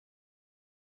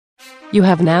You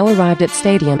have now arrived at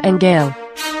Stadium and Gale.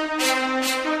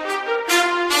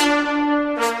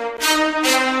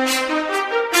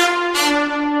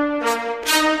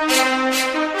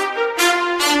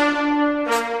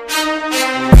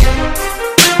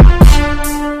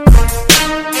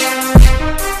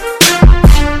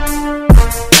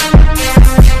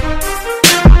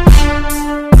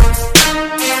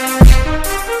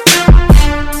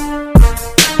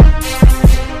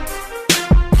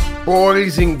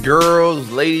 Boys and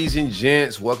girls, ladies and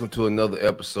gents, welcome to another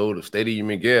episode of Stadium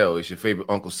and Gale. It's your favorite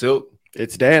Uncle Silk.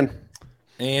 It's Dan.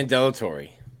 And Delatorre.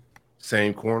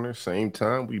 Same corner, same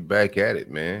time. We back at it,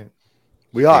 man.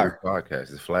 We are.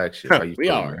 Podcast is flagship. How you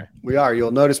feeling? We are.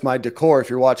 You'll notice my decor, if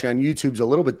you're watching on YouTube, is a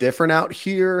little bit different out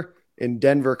here in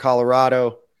Denver,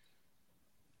 Colorado.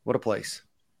 What a place.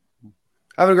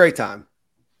 Having a great time.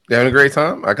 You having a great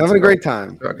time? Having a great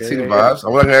time. I can see the vibes.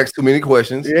 I'm not going to ask too many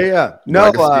questions. Yeah. No,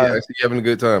 I see you having a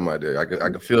good time out there. I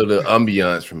can feel the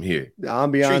ambiance from here. The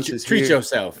ambiance is treat here.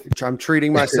 yourself. I'm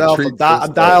treating myself.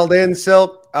 I'm dialed in,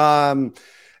 Silk. I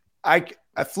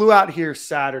flew out here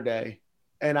Saturday,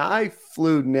 and I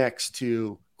flew next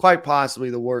to quite possibly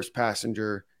the worst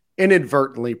passenger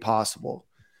inadvertently possible.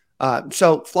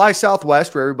 So fly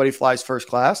Southwest, where everybody flies first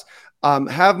class.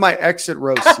 Have my exit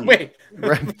row seat. Wait.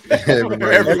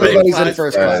 Everybody's in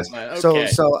first class. Okay.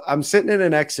 So I'm sitting in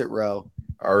an exit row.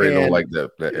 I already don't like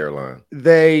that airline.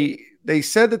 They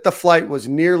said that the flight was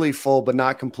nearly full, but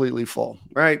not completely full.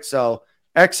 Right. So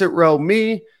exit row,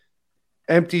 me,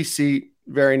 empty seat,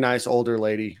 very nice older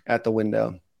lady at the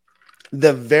window.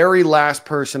 The very last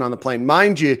person on the plane,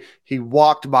 mind you, he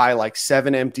walked by like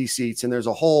 7 empty seats, and there's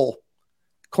a whole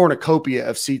cornucopia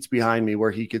of seats behind me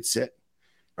where he could sit.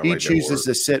 He chooses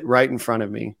to sit right in front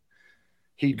of me.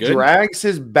 He drags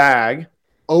his bag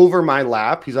over my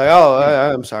lap. He's like,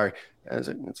 I'm sorry. I was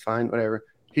like, it's fine, whatever.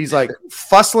 He's like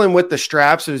fussling with the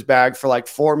straps of his bag for like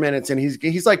 4 minutes, and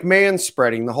he's like man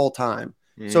spreading the whole time.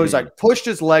 So he's like pushed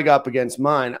his leg up against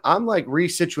mine. I'm like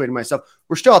resituating myself.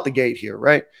 We're still at the gate here,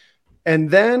 right?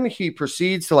 And then he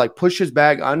proceeds to like push his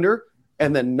bag under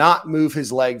and then not move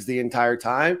his legs the entire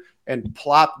time and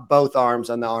plop both arms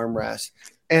on the armrest.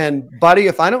 And buddy,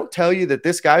 if I don't tell you that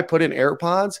this guy put in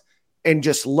AirPods and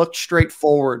just looked straight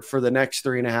forward for the next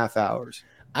 3.5 hours.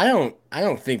 I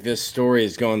don't think this story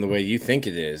is going the way you think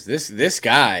it is. This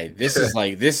guy, this is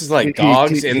like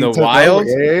dogs in the wild.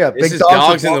 Yeah. This is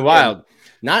dogs in the wild.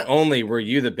 Not only were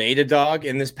you the beta dog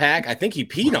in this pack, I think he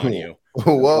peed on you.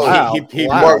 Whoa! Wow. He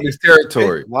marked his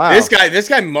territory. Wow! This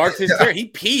guy marked his territory. He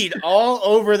peed all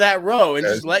over that row and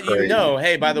just let you know,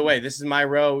 hey, by the way, this is my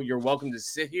row. You're welcome to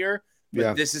sit here.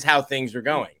 But this is how things are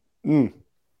going.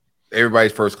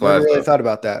 Everybody's first class. I really thought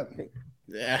about that.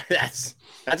 Yeah, that's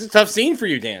a tough scene for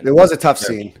you, Dan. It was a tough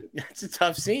scene. That's a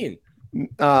tough scene.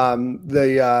 Looking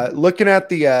at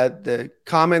the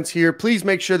comments here, please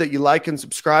make sure that you like and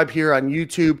subscribe here on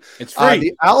YouTube. It's free.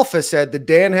 The Alpha said that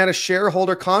Dan had a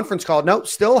shareholder conference call. Nope,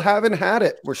 still haven't had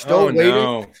it. We're still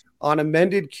waiting on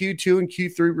amended Q2 and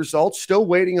Q3 results. Still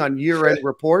waiting on year-end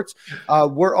reports.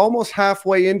 We're almost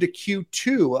halfway into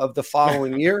Q2 of the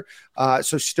following year,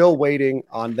 so still waiting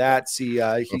on that. See,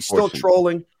 he's still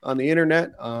trolling on the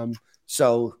internet.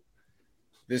 So.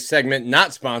 This segment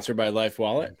not sponsored by Life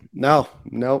Wallet. No,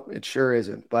 it sure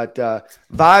isn't. But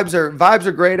vibes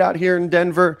are great out here in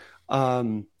Denver. How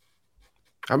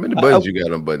many buttons you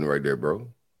got on button right there, bro?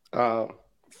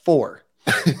 4.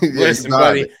 Listen,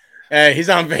 buddy. He's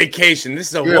on vacation. This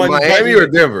is a one Miami button, or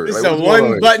Denver. This is a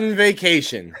one button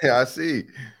vacation. Yeah, I see.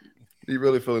 You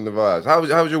really feeling the vibes. How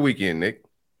was your weekend, Nick?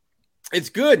 It's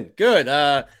good.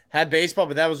 Had baseball,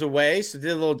 but that was away. So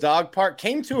did a little dog park.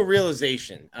 Came to a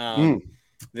realization.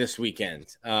 This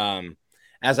weekend.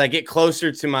 As I get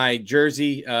closer to my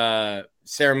jersey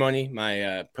ceremony,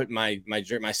 put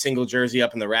my single jersey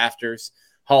up in the rafters,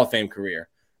 Hall of Fame career.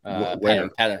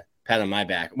 Pat on my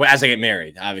back. Well, as I get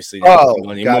married, obviously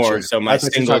anymore. Gotcha. So my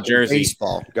single jersey.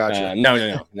 Baseball. Gotcha.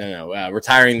 No.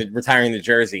 Retiring the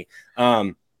jersey.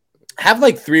 Have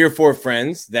like 3 or 4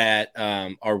 friends that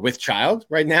are with child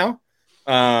right now.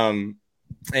 And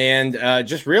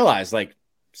just realized like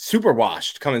super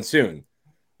washed coming soon.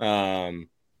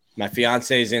 My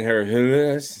fiance is in her,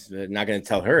 not going to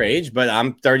tell her age, but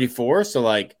I'm 34. So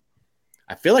like,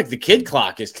 I feel like the kid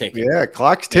clock is ticking. Yeah.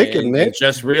 Clock's ticking, man.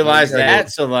 Just realized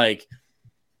that. So like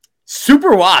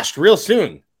super washed real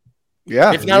soon.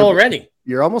 Yeah. If not already.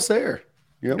 You're almost there.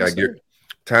 Time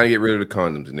to get rid of the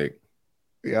condoms, Nick.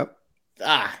 Yep.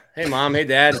 Hey, Mom. Hey,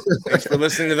 Dad. Thanks for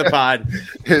listening to the pod.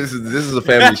 This is a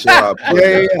family show.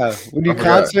 Yeah. When you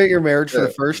consummate your marriage for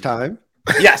the first time.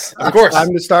 Yes, of course.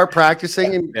 Time to start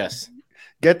practicing and yes,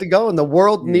 get to go. And the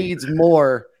world needs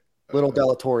more Little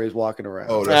Delatorre is walking around.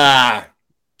 Oh,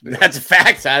 that's a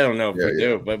fact. I don't know if we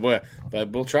yeah. do, but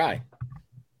we'll try.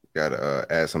 Got to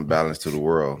add some balance to the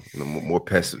world. More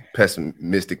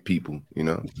pessimistic people.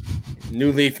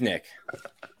 New Leaf Nick.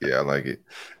 Yeah, I like it.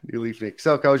 New Leaf Nick.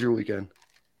 So, how was your weekend?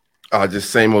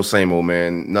 Just same old,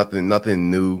 man.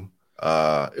 Nothing new.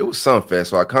 It was Sunfest,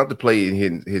 so I contemplated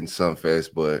hitting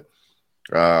Sunfest, but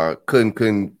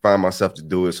couldn't find myself to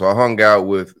do it. So I hung out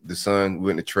with the son. We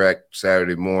went to track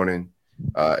Saturday morning,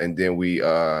 and then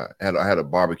I had a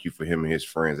barbecue for him and his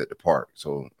friends at the park.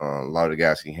 So a lot of the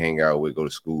guys he hang out with, go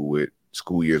to school with.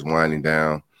 School year's winding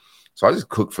down, so I just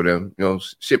cooked for them.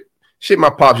 Shit my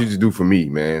pops used to do for me,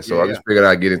 man. So I just figured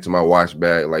I'd get into my wash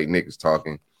bag like Nick is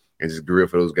talking and just grill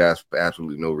for those guys for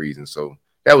absolutely no reason. So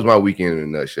that was my weekend in a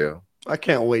nutshell. I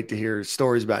can't wait to hear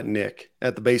stories about Nick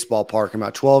at the baseball park in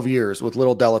about 12 years with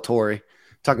Little Delatorre,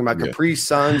 talking about Capri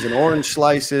Suns and orange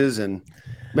slices and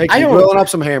grilling up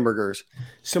some hamburgers.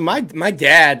 So my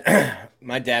dad,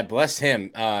 bless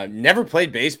him, never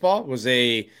played baseball, was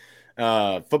a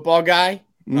football guy.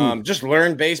 Just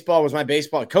learned baseball, was my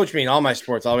baseball. Coached me in all my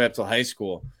sports all the way up till high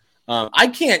school. I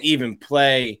can't even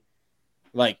play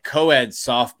like co-ed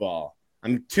softball.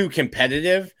 I'm too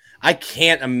competitive. I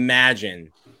can't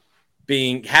imagine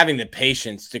having the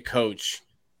patience to coach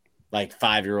like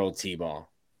 5-year-old T-ball.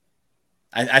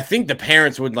 I think the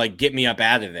parents would like get me up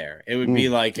out of there. It would be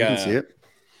like, you can see it.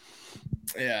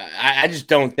 Yeah, I just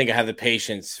don't think I have the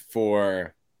patience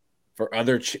for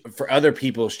other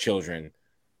people's children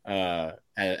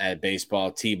at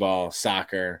baseball, T-ball,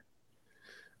 soccer.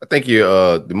 I think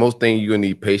the most thing you're gonna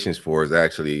need patience for is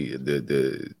actually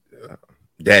the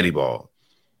daddy ball.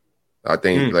 I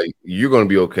think like you're gonna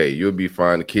be okay. You'll be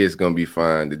fine. The kid's gonna be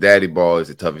fine. The daddy ball is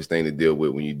the toughest thing to deal with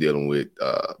when you're dealing with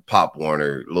Pop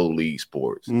Warner, low league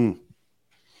sports.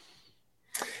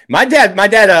 My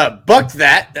dad bucked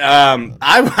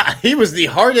that. He was the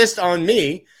hardest on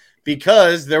me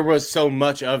because there was so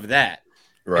much of that.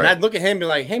 Right. And I'd look at him and be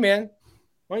like, "Hey man,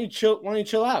 why don't you chill? Why don't you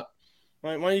chill out?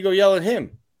 Why don't you go yell at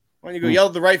him? Why don't you go yell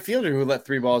at the right fielder who let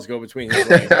 3 balls go between his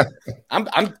legs?"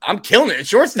 I'm killing it at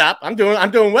shortstop. I'm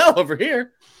doing well over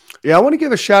here. Yeah, I want to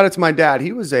give a shout out to my dad.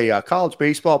 He was a college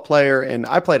baseball player, and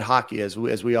I played hockey, as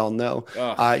we all know.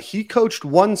 He coached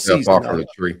one season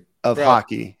of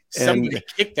hockey. Somebody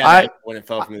kicked that when it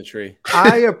fell from the tree.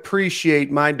 I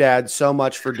appreciate my dad so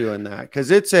much for doing that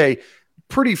because it's a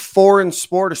pretty foreign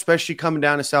sport, especially coming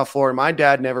down to South Florida. My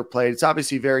dad never played. It's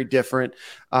obviously very different.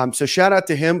 So shout out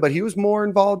to him, but he was more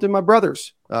involved in my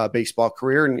brother's baseball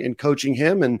career and coaching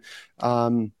him. And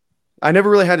I never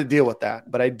really had to deal with that,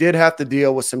 but I did have to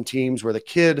deal with some teams where the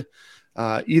kid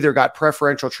either got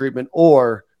preferential treatment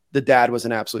or the dad was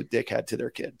an absolute dickhead to their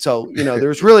kid. So,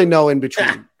 there's really no in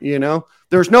between,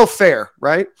 there's no fair,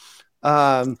 right?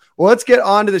 Well, let's get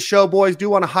on to the show, boys. Do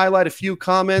want to highlight a few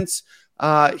comments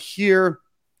here.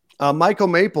 Michael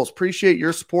Maples, appreciate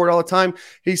your support all the time.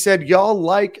 He said, y'all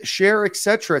like, share,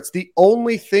 etc. It's the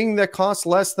only thing that costs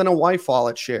less than a wife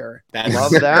wallet share.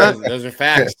 Love that. Those are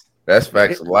facts. That's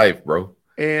facts of life, bro.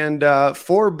 And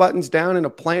 4 buttons down and a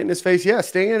plant in his face. Yeah,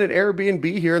 staying at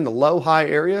Airbnb here in the low-high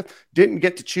area. Didn't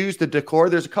get to choose the decor.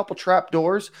 There's a couple trap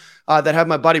doors that have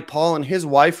my buddy Paul and his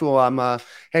wife, who I'm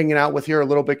hanging out with here, a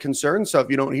little bit concerned. So if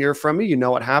you don't hear from me, you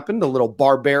know what happened. A little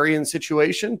barbarian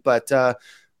situation. But yeah,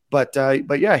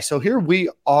 so here we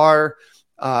are.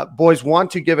 Boys, want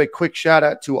to give a quick shout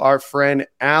out to our friend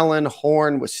Alan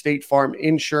Horn with State Farm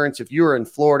Insurance. If you are in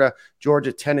Florida,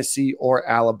 Georgia, Tennessee, or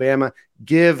Alabama,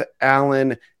 give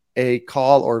Alan a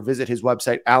call or visit his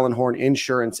website,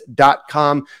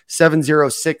 alanhorninsurance.com,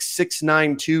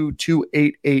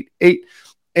 706-692-2888.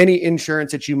 Any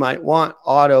insurance that you might want,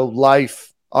 auto,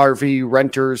 life, RV,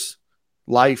 renters,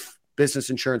 life,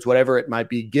 business insurance, whatever it might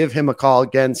be, give him a call.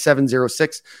 Again,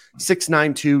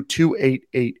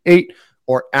 706-692-2888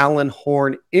 or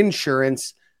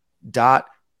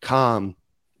alanhorninsurance.com.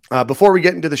 Before we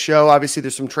get into the show, obviously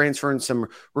there's some transfer and some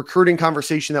recruiting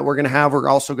conversation that we're going to have. We're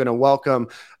also going to welcome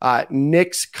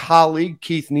Nick's colleague,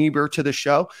 Keith Niebuhr, to the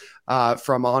show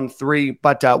from On3.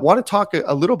 But want to talk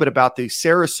a little bit about the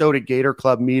Sarasota Gator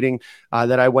Club meeting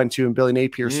that I went to and Billy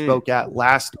Napier spoke at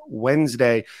last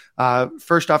Wednesday.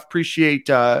 First off, appreciate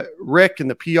Rick and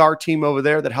the PR team over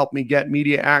there that helped me get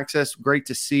media access. Great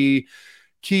to see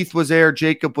Keith was there,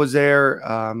 Jacob was there,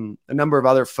 a number of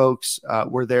other folks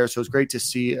were there. So it was great to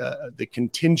see the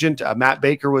contingent. Matt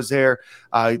Baker was there,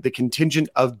 the contingent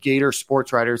of Gator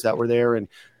sports writers that were there. And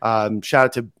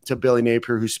shout out to Billy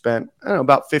Napier, who spent,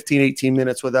 about 15, 18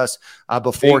 minutes with us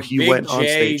before he went on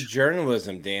stage.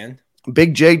 Journalism, Dan.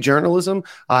 Big J Journalism,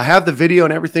 have the video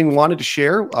and everything wanted to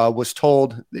share, was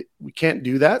told that we can't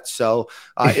do that. So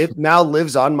it now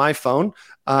lives on my phone.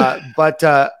 But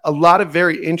a lot of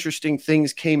very interesting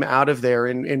things came out of there,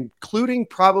 including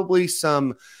probably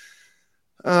some,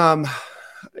 I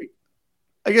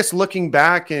guess, looking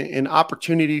back, an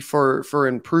opportunity for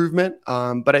improvement.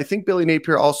 But I think Billy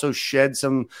Napier also shed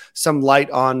some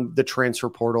light on the transfer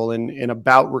portal and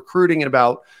about recruiting and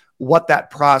about what that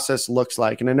process looks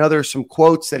like. And I know there's some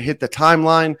quotes that hit the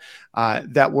timeline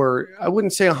that were, I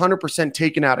wouldn't say 100%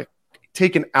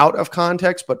 taken out of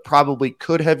context, but probably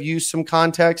could have used some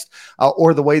context,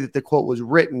 or the way that the quote was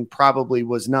written probably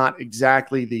was not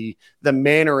exactly the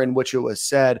manner in which it was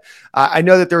said. I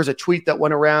know that there was a tweet that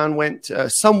went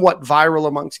somewhat viral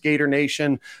amongst Gator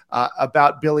Nation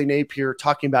about Billy Napier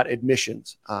talking about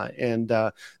admissions. And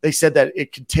they said that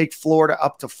it could take Florida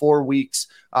up to 4 weeks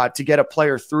to get a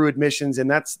player through admissions.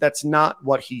 And that's not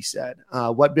what he said.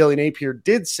 What Billy Napier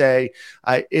did say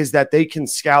is that they can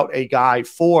scout a guy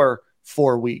for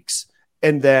 4 weeks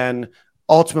and then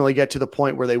ultimately get to the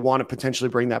point where they want to potentially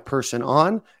bring that person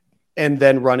on and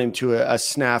then run into a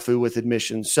snafu with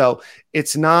admissions. So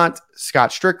it's not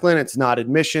Scott Strickland. It's not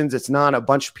admissions. It's not a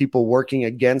bunch of people working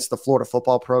against the Florida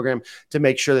football program to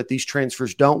make sure that these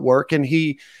transfers don't work. And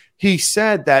he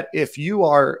said that if you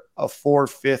are a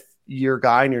 4-5 year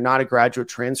guy and you're not a graduate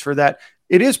transfer, that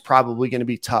it is probably going to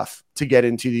be tough to get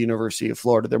into the University of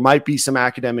Florida. There might be some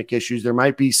academic issues. There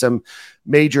might be some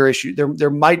major issue. There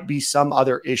might be some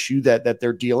other issue that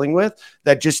they're dealing with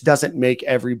that just doesn't make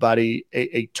everybody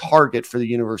a target for the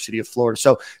University of Florida.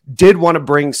 So did want to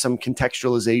bring some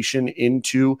contextualization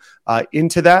into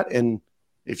that. And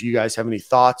if you guys have any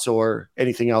thoughts or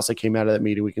anything else that came out of that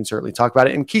meeting, we can certainly talk about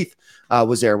it. And Keith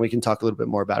was there, and we can talk a little bit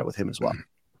more about it with him as well.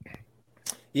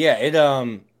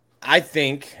 Yeah, I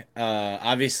think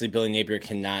obviously Billy Napier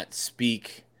cannot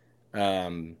speak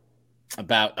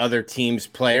about other teams'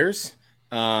 players,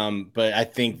 but I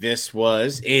think this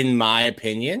was, in my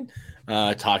opinion,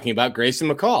 talking about Grayson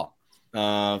McCall.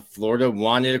 Florida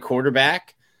wanted a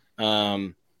quarterback.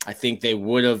 I think they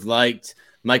would have liked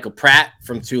Michael Pratt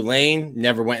from Tulane.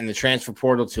 Never went in the transfer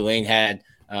portal. Tulane had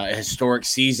a historic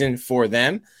season for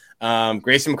them.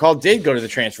 Grayson McCall did go to the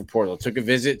transfer portal. Took a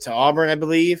visit to Auburn, I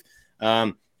believe.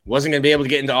 Wasn't going to be able to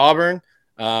get into Auburn.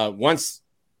 Once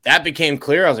that became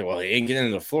clear, I was like, well, he ain't getting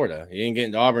into Florida. He ain't getting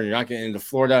into Auburn. You're not getting into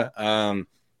Florida.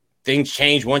 Things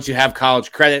change once you have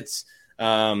college credits.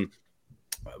 Zach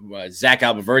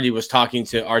Albaverdi was talking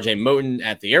to RJ Moten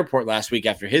at the airport last week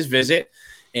after his visit,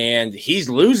 and he's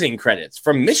losing credits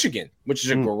from Michigan, which is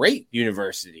a great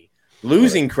university,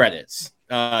 losing credits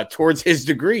towards his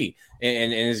degree,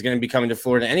 and is going to be coming to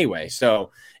Florida anyway.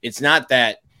 So it's not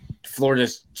that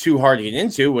Florida's too hard to get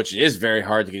into, which it is very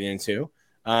hard to get into.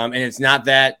 And it's not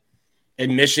that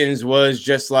admissions was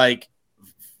just like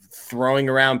throwing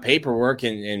around paperwork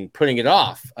and putting it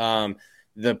off.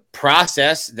 The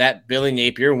process that Billy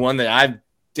Napier, one that I've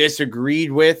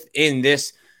disagreed with in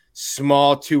this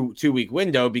small two-week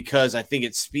window, because I think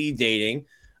it's speed dating.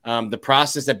 The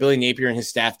process that Billy Napier and his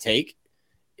staff take,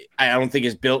 I don't think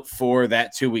is built for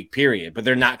that 2-week period, but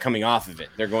they're not coming off of it.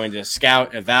 They're going to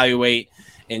scout, evaluate,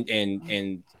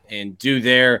 and do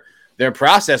their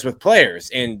process with players.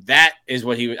 And that is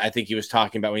what I think he was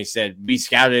talking about when he said we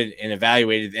scouted and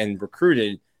evaluated and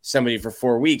recruited somebody for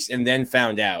 4 weeks and then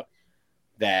found out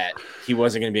that he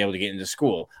wasn't going to be able to get into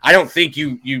school. I don't think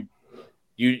you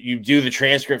do the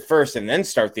transcript first and then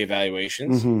start the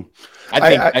evaluations. Mm-hmm.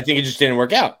 I think it just didn't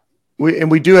work out.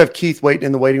 We do have Keith waiting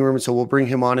in the waiting room, so we'll bring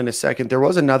him on in a second. There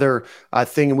was another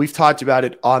thing, and we've talked about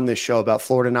it on this show about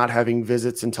Florida not having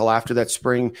visits until after that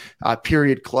spring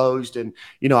period closed. And,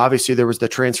 obviously there was the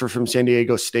transfer from San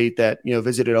Diego State that,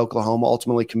 visited Oklahoma,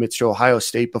 ultimately commits to Ohio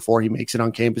State before he makes it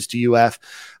on campus to UF.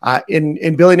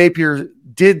 And Billy Napier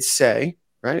did say,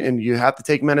 right, and you have to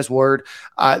take him at his word,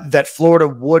 that Florida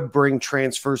would bring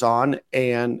transfers on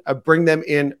and bring them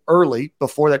in early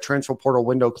before that transfer portal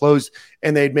window closed.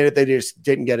 And they admitted they just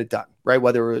didn't get it done, right?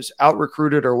 Whether it was out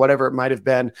recruited or whatever it might have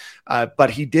been.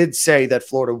 But he did say that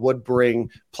Florida would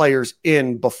bring players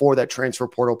in before that transfer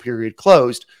portal period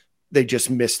closed. They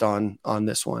just missed on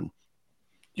this one.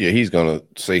 Yeah, he's going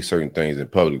to say certain things in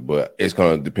public, but it's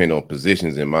going to depend on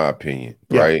positions, in my opinion,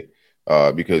 right?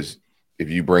 Because if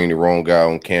you bring the wrong guy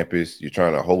on campus, you're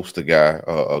trying to host a guy,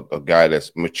 a guy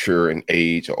that's mature in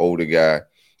age, an older guy,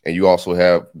 and you also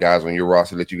have guys on your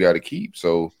roster that you got to keep.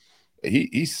 So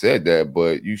he said that,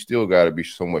 but you still got to be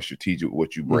somewhat strategic with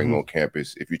what you bring on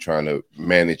campus if you're trying to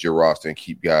manage your roster and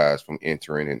keep guys from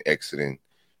entering and exiting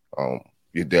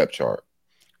your depth chart.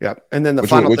 Yeah. And then the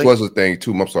which final which thing, was the thing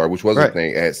too. I'm sorry, which was Right. the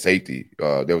thing at safety.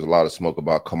 There was a lot of smoke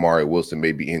about Kamari Wilson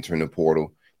maybe entering the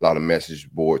portal. A lot of message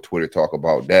board, Twitter talk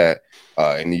about that.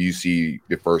 And you see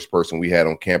the first person we had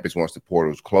on campus once the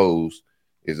portal was closed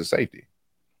is a safety.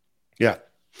 Yeah.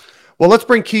 Well, let's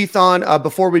bring Keith on.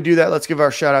 Before we do that, let's give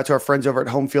our shout out to our friends over at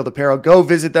Home Field Apparel. Go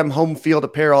visit them,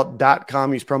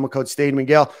 homefieldapparel.com. Use promo code Stadium and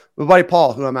Gale. My buddy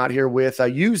Paul, who I'm out here with,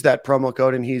 use that promo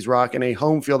code, and he's rocking a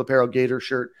Home Field Apparel Gator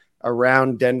shirt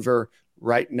around Denver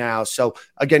right now. So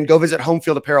again, go visit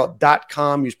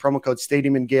homefieldapparel.com. Use promo code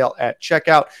Stadium and Gale at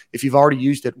checkout. If you've already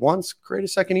used it once, create a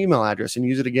second email address and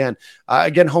use it again.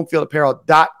 Again,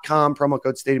 homefieldapparel.com, promo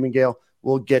code Stadium and Gale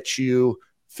will get you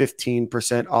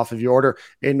 15% off of your order.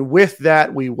 And with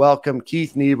that, we welcome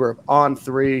Keith Niebuhr of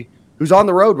On3, who's on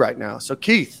the road right now. So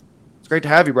Keith, it's great to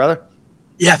have you, brother.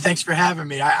 Yeah, thanks for having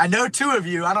me. I know two of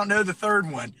you. I don't know the third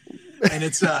one. And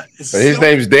it's his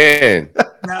name's Dan.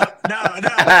 No.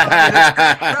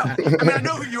 I mean, I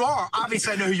know who you are.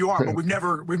 Obviously, I know who you are, but we've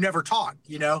never talked.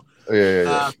 You know.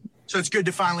 Yeah. So it's good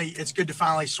to finally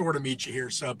sort of meet you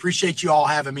here. So appreciate you all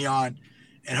having me on,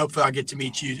 and hopefully I'll get to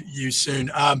meet you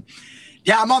soon.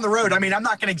 Yeah, I'm on the road. I mean, I'm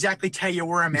not going to exactly tell you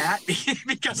where I'm at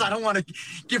because I don't want to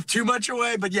give too much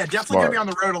away. But yeah, definitely going to be on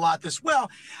the road a lot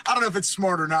Well, I don't know if it's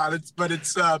smart or not. But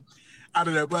I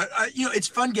don't know. But it's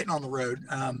fun getting on the road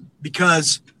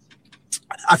because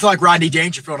I feel like Rodney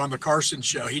Dangerfield on the Carson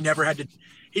show. He never had to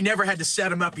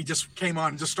set him up. He just came on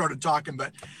and just started talking.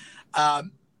 But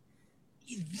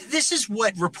this is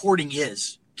what reporting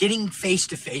is: getting face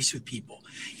to face with people.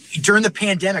 During the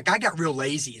pandemic, I got real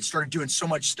lazy and started doing so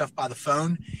much stuff by the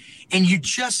phone. And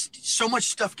so much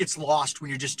stuff gets lost when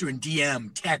you're just doing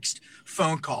DM, text,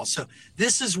 phone calls. So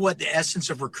this is what the essence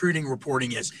of recruiting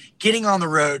reporting is: getting on the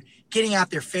road, getting out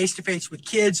there face to face with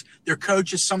kids, their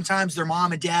coaches, sometimes their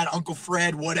mom and dad, Uncle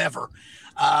Fred, whatever.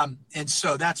 And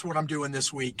so that's what I'm doing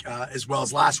this week, as well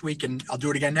as last week. And I'll do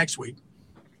it again next week.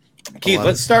 Keith,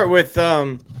 let's start way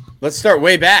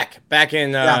back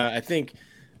in, I think,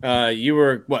 you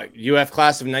were UF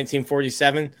class of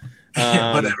 1947.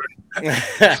 Whatever. But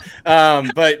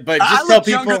just tell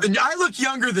people I look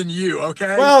younger than you.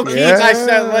 Okay. Well, Keith, I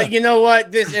said, you know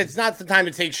what? It's not the time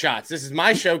to take shots. This is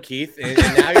my show, Keith, and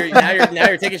now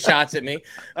you're taking shots at me.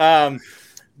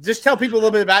 Just tell people a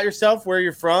little bit about yourself, where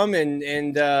you're from,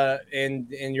 and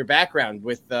your background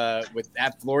with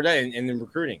at Florida and in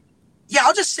recruiting. Yeah,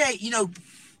 I'll just say,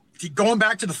 going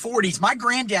back to the 40s, my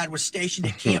granddad was stationed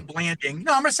at Camp Blanding.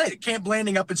 No, I'm going to say it, Camp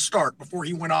Blanding up in Stark before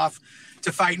he went off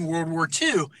to fight in World War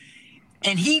II.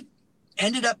 And he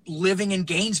ended up living in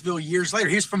Gainesville years later.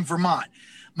 He was from Vermont.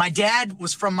 My dad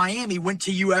was from Miami, went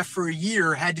to UF for a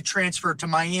year, had to transfer to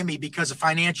Miami because of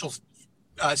financial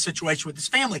situation with his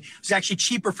family. It was actually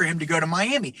cheaper for him to go to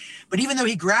Miami. But even though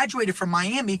he graduated from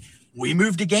Miami, we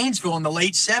moved to Gainesville in the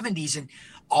late 70s, and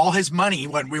all his money,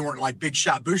 when we weren't like big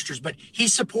shot boosters, but he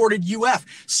supported UF.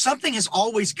 Something has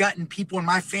always gotten people in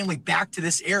my family back to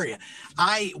this area.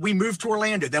 We moved to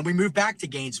Orlando, then we moved back to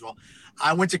Gainesville.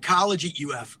 I went to college at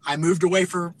UF. I moved away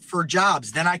for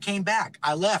jobs. Then I came back.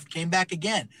 I left, came back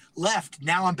again, left.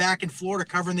 Now I'm back in Florida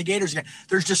covering the Gators again.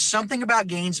 There's just something about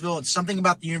Gainesville and something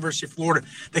about the University of Florida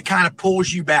that kind of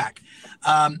pulls you back.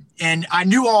 And I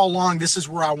knew all along this is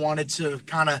where I wanted to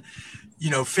kind of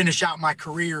finish out my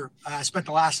career. I spent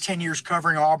the last 10 years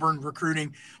covering Auburn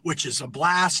recruiting, which is a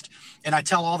blast. And I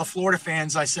tell all the Florida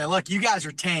fans, I say, look, you guys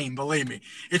are tame, believe me.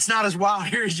 It's not as wild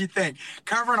here as you think.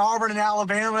 Covering Auburn and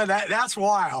Alabama, that's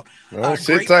wild. Well,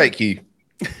 sit tight, Keith.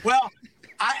 Well,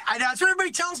 I that's what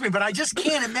everybody tells me, but I just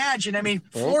can't imagine. I mean,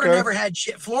 Florida never had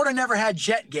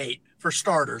Jetgate for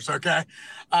starters, okay?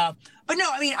 But no,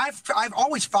 I mean, I've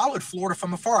always followed Florida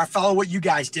from afar. I follow what you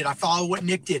guys did. I follow what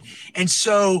Nick did. And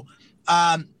so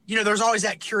there's always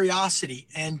that curiosity,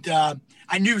 and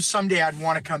I knew someday I'd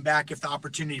want to come back if the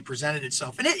opportunity presented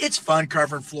itself. And it's fun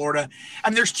covering Florida. I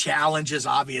mean, there's challenges,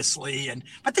 obviously,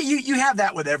 but you have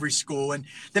that with every school. And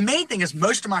the main thing is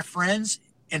most of my friends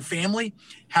and family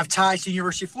have ties to the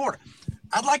University of Florida.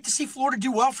 I'd like to see Florida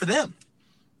do well for them.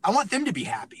 I want them to be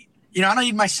happy. I don't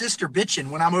need my sister bitching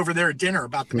when I'm over there at dinner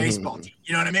about the baseball team.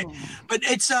 You know what I mean? But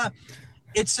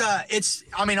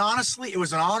I mean, honestly, it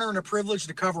was an honor and a privilege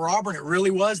to cover Auburn. It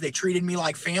really was. They treated me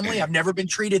like family. I've never been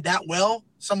treated that well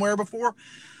somewhere before,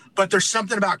 but there's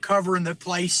something about covering the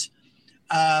place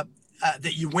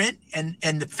that you went and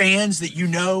the fans that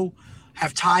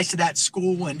have ties to that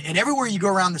school and everywhere you go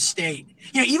around the state.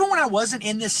 Even when I wasn't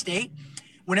in this state,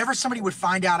 whenever somebody would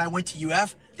find out I went to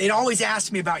UF, they'd always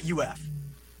ask me about UF.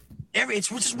 It's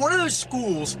just one of those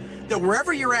schools that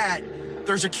wherever you're at,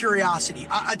 there's a curiosity.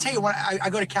 I tell you what, I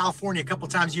go to California a couple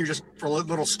times a year just for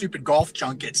little stupid golf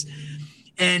junkets.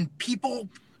 And people,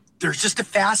 there's just a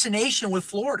fascination with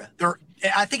Florida.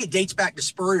 I think it dates back to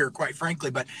Spurrier, quite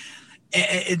frankly. But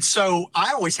and so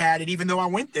I always had it, even though I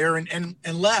went there and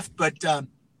left. But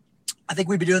I think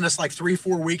we've been doing this like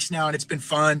 3-4 weeks now, and it's been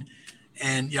fun.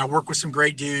 And I work with some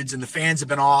great dudes, and the fans have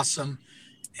been awesome.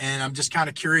 And I'm just kind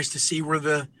of curious to see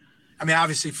where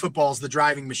obviously football is the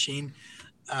driving machine,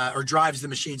 or drives the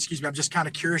machine. Excuse me. I'm just kind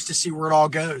of curious to see where it all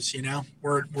goes.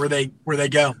 Where they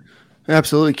go.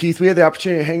 Absolutely, Keith. We had the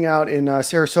opportunity to hang out in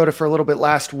Sarasota for a little bit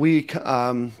last week.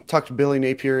 Talked to Billy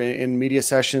Napier in media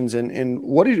sessions, and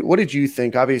what did you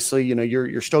think? Obviously,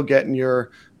 you're still getting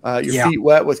your feet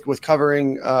wet with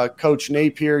covering Coach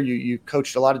Napier. You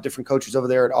coached a lot of different coaches over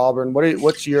there at Auburn.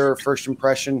 What's your first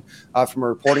impression from a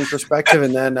reporting perspective,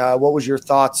 and then what was your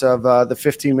thoughts of the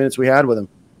 15 minutes we had with him?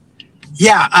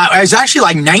 Yeah, it was actually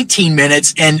like 19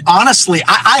 minutes. And honestly,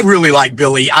 I really like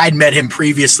Billy. I'd met him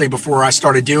previously before I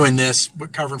started doing this,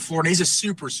 covering Florida. He's a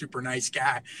super, super nice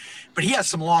guy, but he has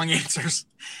some long answers.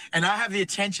 And I have the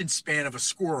attention span of a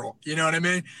squirrel. You know what I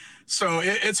mean? So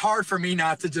it's hard for me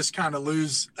not to just kind of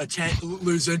lose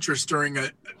interest during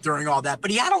all that. But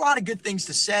he had a lot of good things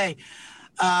to say.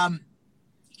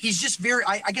 He's just very,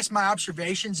 I guess my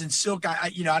observations, and Silk,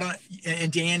 I don't,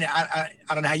 and Dan, I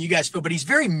don't know how you guys feel, but he's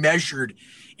very measured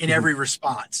in every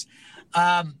response.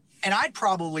 And I'd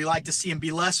probably like to see him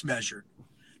be less measured,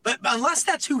 but unless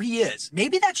that's who he is,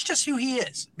 maybe that's just who he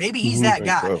is. Maybe he's that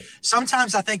guy. So.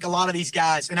 Sometimes I think a lot of these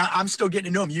guys, and I'm still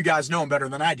getting to know him. You guys know him better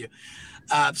than I do.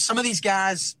 Some of these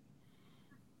guys,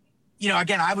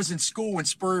 again, I was in school when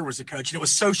Spurrier was a coach, and it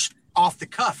was so off the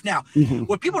cuff. Now,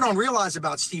 what people don't realize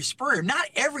about Steve Spurrier, not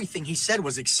everything he said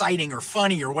was exciting or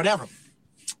funny or whatever.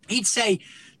 He'd say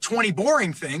 20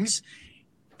 boring things,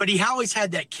 but he always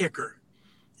had that kicker.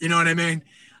 You know what I mean?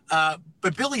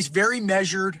 But Billy's very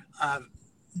measured.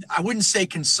 I wouldn't say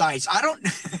concise. I don't,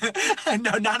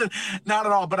 no, not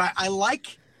at all. But I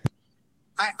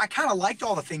kind of liked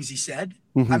all the things he said.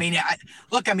 I mean,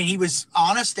 he was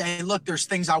honest. Hey, look, there's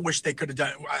things I wish they could have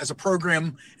done as a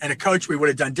program and a coach. We would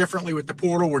have done differently with the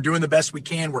portal. We're doing the best we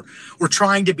can. We're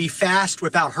trying to be fast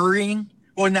without hurrying.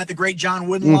 Wasn't that the great John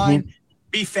Wooden line?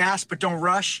 Be fast, but don't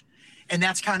rush. And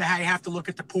that's kind of how you have to look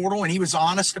at the portal. And he was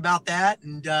honest about that.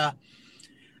 And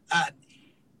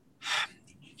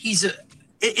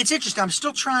it's interesting. I'm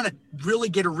still trying to really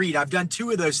get a read. I've done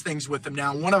 2 of those things with him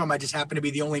now. One of them, I just happen to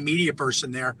be the only media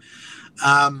person there.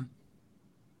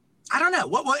 I don't know.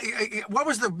 What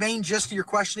was the main gist of your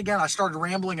question again? I started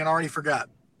rambling and already forgot.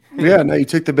 Yeah, no, you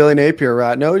took the Billy Napier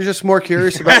route. No, I was just more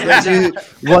curious about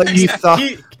what you thought.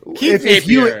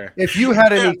 If you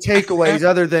had any takeaways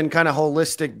other than kind of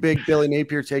holistic, big Billy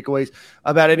Napier takeaways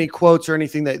about any quotes or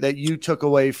anything that you took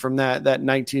away from that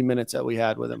 19 minutes that we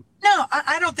had with him. No,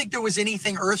 I don't think there was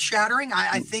anything earth shattering.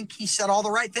 I think he said all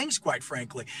the right things, quite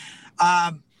frankly.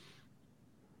 And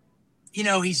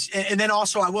then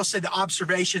also I will say the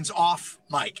observations off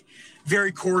mic,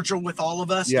 very cordial with all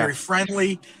of us, very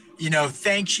friendly,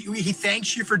 thanks you. He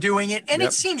thanks you for doing it. And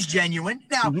it seems genuine.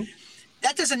 Now,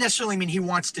 that doesn't necessarily mean he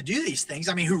wants to do these things.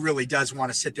 I mean, who really does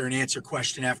want to sit there and answer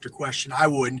question after question? I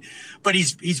wouldn't, but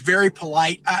he's very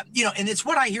polite, and it's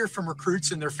what I hear from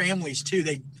recruits and their families too.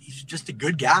 He's just a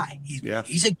good guy.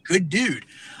 He's a good dude.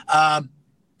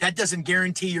 That doesn't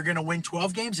guarantee you're going to win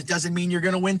 12 games. It doesn't mean you're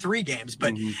going to win 3 games.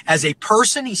 But as a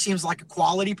person, he seems like a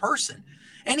quality person.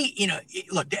 And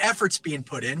look, the effort's being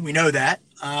put in. We know that.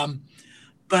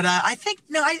 But I think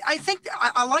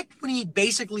I liked when he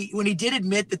did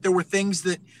admit that there were things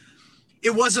that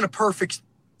it wasn't a perfect.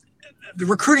 The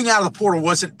recruiting out of the portal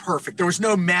wasn't perfect. There was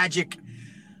no magic.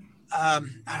 I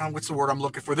don't know what's the word I'm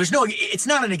looking for. It's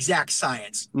not an exact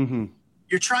science.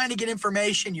 You're trying to get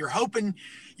information. You're hoping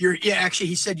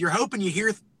he said you're hoping you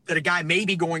hear that a guy may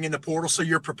be going in the portal, so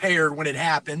you're prepared when it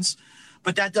happens.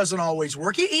 But that doesn't always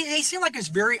work. He seemed like he's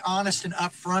very honest and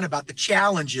upfront about the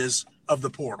challenges of the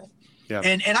portal. Yeah.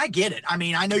 And I get it. I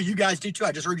mean, I know you guys do too.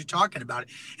 I just heard you talking about it.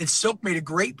 And Silk made a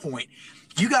great point.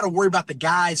 You got to worry about the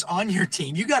guys on your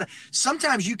team.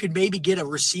 Sometimes you could maybe get a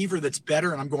receiver that's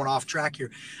better. And I'm going off track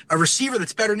here. A receiver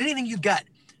that's better than anything you've got.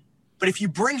 But if you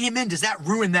bring him in, does that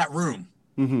ruin that room?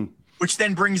 Which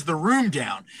then brings the room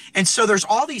down. And so there's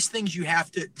all these things you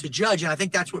have to judge. And I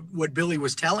think that's what Billy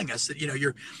was telling us, that,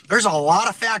 there's a lot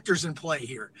of factors in play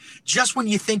here. Just when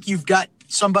you think you've got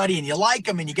somebody and you like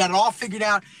them and you got it all figured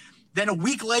out, then a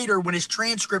week later, when his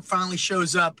transcript finally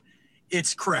shows up,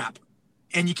 it's crap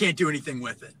and you can't do anything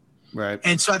with it. Right.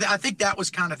 And so I think that was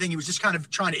kind of thing. He was just kind of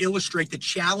trying to illustrate the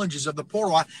challenges of the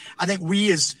portal. I think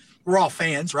we're all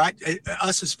fans, right?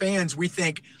 Us as fans, we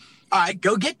think, all right,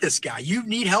 go get this guy. You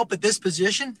need help at this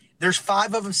position. There's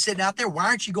 5 of them sitting out there. Why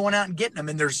aren't you going out and getting them?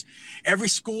 And every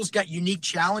school's got unique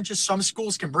challenges. Some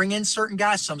schools can bring in certain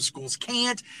guys. Some schools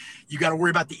can't. You got to worry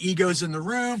about the egos in the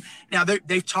room. Now,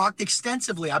 they've talked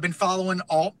extensively. I've been following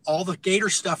all the Gator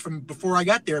stuff from before I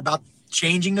got there about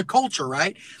changing the culture,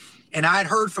 right? And I had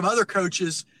heard from other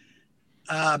coaches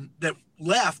that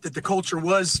left that the culture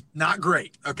was not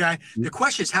great, okay? The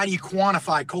question is, how do you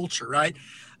quantify culture, right?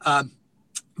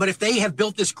 But if they have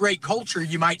built this great culture,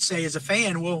 you might say as a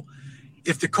fan, well,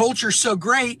 if the culture's so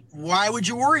great, why would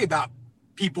you worry about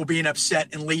people being upset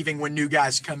and leaving when new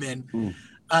guys come in?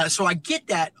 So I get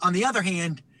that. On the other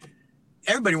hand,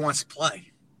 everybody wants to play.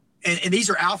 And these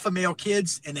are alpha male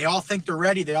kids, and they all think they're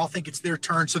ready. They all think it's their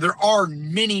turn. So there are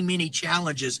many, many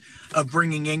challenges of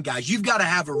bringing in guys. You've got to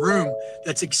have a room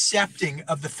that's accepting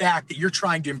of the fact that you're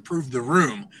trying to improve the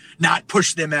room, not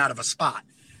push them out of a spot,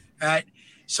 right?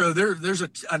 So there's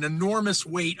an enormous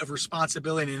weight of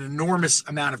responsibility and an enormous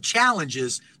amount of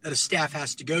challenges that a staff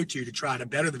has to go to try to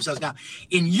better themselves. Now,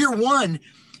 in year one,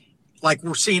 like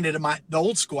we're seeing it in the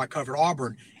old school I covered,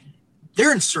 Auburn,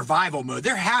 they're in survival mode.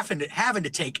 They're having to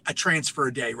take a transfer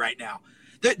a day right now.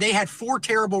 They had 3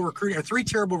 terrible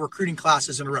recruiting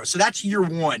classes in a row. So that's year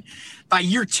one. By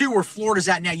year 2, where Florida's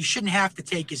at now, you shouldn't have to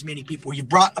take as many people. You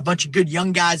brought a bunch of good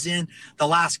young guys in the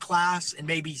last class and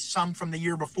maybe some from the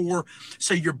year before.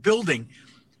 So you're building.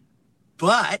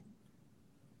 But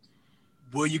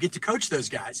will you get to coach those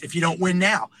guys if you don't win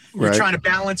now? You're trying to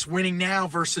balance winning now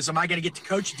versus, am I going to get to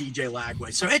coach DJ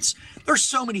Lagway? So there's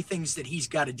so many things that he's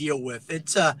got to deal with.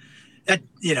 It's got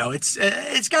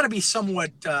to be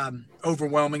somewhat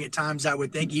overwhelming at times, I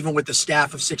would think, even with the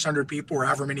staff of 600 people or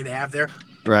however many they have there.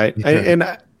 Right. Yeah.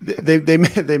 And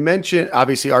they mentioned,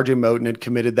 obviously, RJ Moten had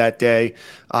committed that day.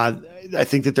 I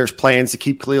think that there's plans to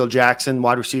keep Khalil Jackson,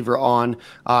 wide receiver, on.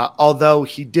 Although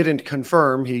he didn't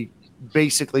confirm, he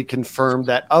basically confirmed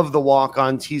that of the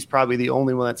walk-ons, he's probably the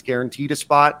only one that's guaranteed a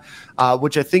spot,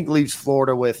 which I think leaves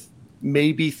Florida with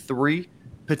maybe 3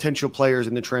 potential players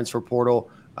in the transfer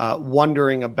portal.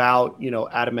 Wondering about,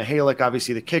 Adam Mihalik,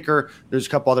 obviously the kicker. There's a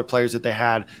couple other players that they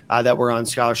had that were on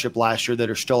scholarship last year that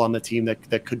are still on the team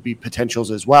that could be potentials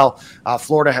as well.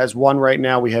 Florida has 1 right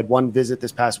now. We had 1 visit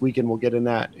this past weekend. We'll get in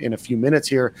that in a few minutes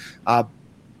here.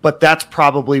 But that's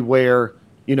probably where,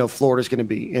 Florida's going to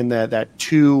be in that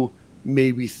 2,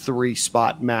 maybe 3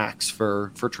 spot max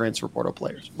for transfer portal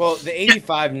players. Well, the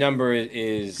 85 number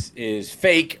is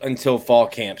fake until fall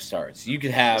camp starts. You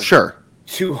could have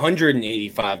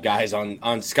 285 guys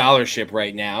on scholarship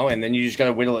right now, and then you just got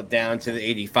to whittle it down to the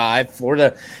 85.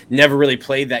 Florida never really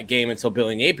played that game until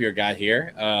Billy Napier got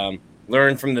here.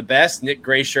 Learned from the best, Nick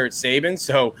Grayshirt Saban,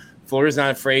 so Florida's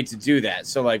not afraid to do that.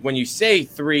 So, like, when you say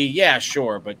 3, yeah,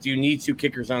 sure, but do you need 2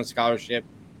 kickers on scholarship?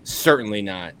 Certainly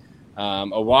not.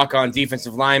 A walk-on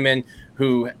defensive lineman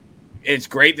who it's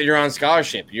great that you're on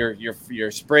scholarship.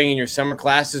 Your spring and your summer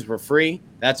classes were free.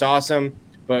 That's awesome.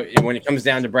 But when it comes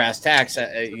down to brass tacks,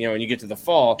 when you get to the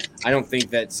fall, I don't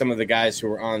think that some of the guys who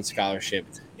are on scholarship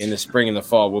in the spring and the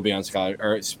fall will be on scholarship,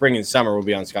 or spring and summer will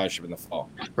be on scholarship in the fall.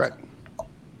 Right.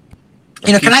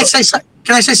 Can I say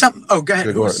something? Oh, go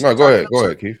ahead. Go ahead. No, go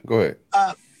ahead, Keith. Go ahead.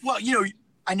 Well,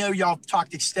 I know y'all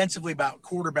talked extensively about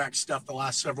quarterback stuff the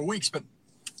last several weeks, but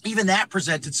even that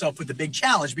presents itself with a big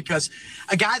challenge because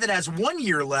a guy that has 1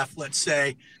 year left, let's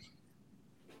say,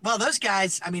 well, those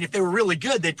guys, if they were really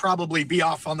good, they'd probably be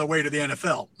off on the way to the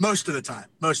NFL most of the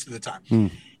time.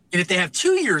 And if they have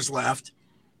 2 years left,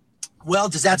 well,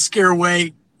 does that scare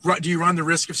away? Do you run the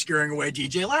risk of scaring away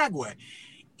DJ Lagway?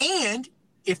 And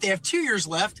if they have 2 years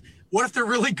left, what if they're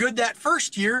really good that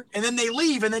first year and then they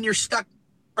leave and then you're stuck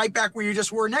right back where you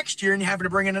just were next year and you're having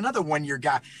to bring in another 1 year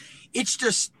guy? It's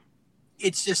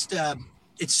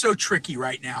so tricky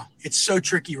right now.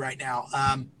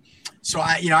 So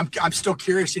I'm still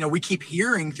curious. We keep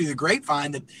hearing through the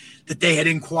grapevine that they had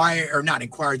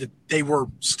that they were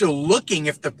still looking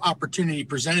if the opportunity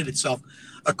presented itself,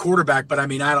 a quarterback. But at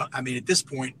this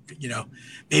point,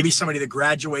 maybe somebody that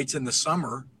graduates in the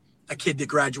summer, a kid that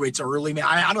graduates early.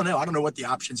 I don't know. I don't know what the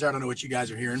options are. I don't know what you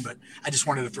guys are hearing, but I just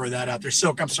wanted to throw that out there.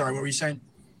 Silk, I'm sorry. What were you saying?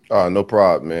 No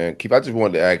problem, man. Keith, I just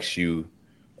wanted to ask you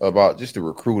about just the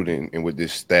recruiting and with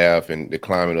this staff and the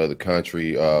climate of the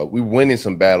country. We're winning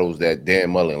some battles that Dan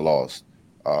Mullen lost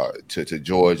to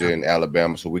Georgia and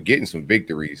Alabama. So we're getting some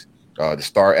victories. The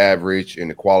star average and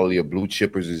the quality of blue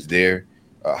chippers is there.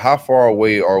 How far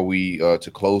away are we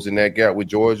to closing that gap with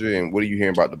Georgia? And what are you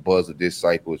hearing about the buzz of this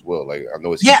cycle as well? Like, I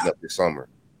know it's heating up this summer.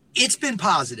 It's been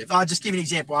positive. I'll just give you an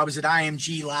example. I was at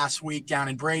IMG last week down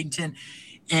in Bradenton.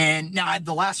 And now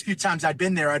the last few times I'd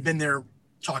been there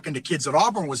talking to kids that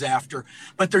Auburn was after,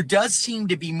 but there does seem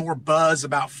to be more buzz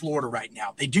about Florida right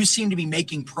now. They do seem to be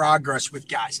making progress with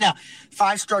guys. Now,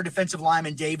 5-star defensive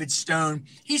lineman David Stone,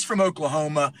 he's from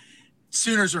Oklahoma.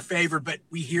 Sooners are favored, but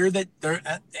we hear that their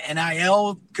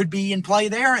NIL could be in play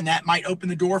there, and that might open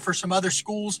the door for some other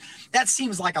schools. That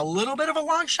seems like a little bit of a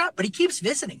long shot, but he keeps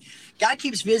visiting. Guy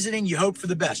keeps visiting. You hope for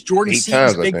the best. Jordan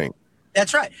Seaton's big. I think.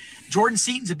 That's right. Jordan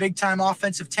Seaton's a big-time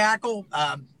offensive tackle,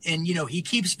 and, he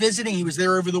keeps visiting. He was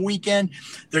there over the weekend.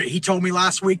 He told me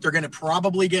last week they're going to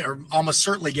probably get or almost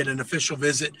certainly get an official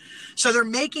visit. So they're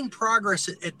making progress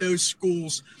at those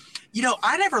schools.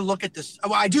 I never look at this.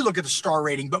 Well, I do look at the star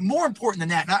rating, but more important than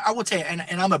that, and I will tell you,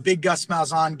 and I'm a big Gus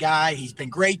Malzahn guy. He's been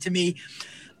great to me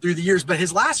through the years, but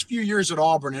his last few years at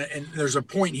Auburn, and there's a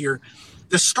point here,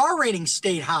 the star rating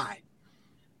stayed high.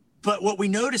 But what we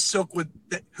noticed, Silk, with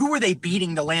who were they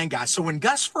beating to land guys? So when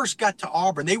Gus first got to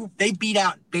Auburn, they beat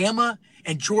out Bama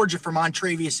and Georgia for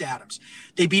Montravius Adams.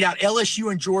 They beat out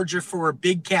LSU and Georgia for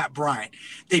Big Cat Bryant.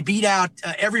 They beat out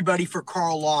everybody for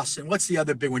Carl Lawson. What's the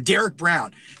other big one? Derek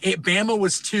Brown. Bama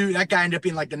was 2. That guy ended up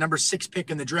being like the number 6 pick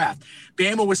in the draft.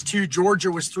 Bama was 2. Georgia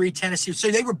was 3. Tennessee.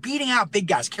 So they were beating out big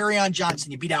guys. Kerryon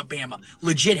Johnson, you beat out Bama.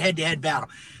 Legit head-to-head battle.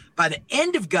 By the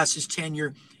end of Gus's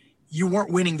tenure, you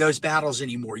weren't winning those battles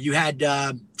anymore. You had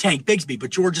Tank Bigsby, but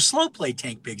Georgia Slow played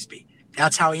Tank Bigsby.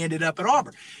 That's how he ended up at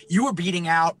Auburn. You were beating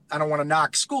out, I don't want to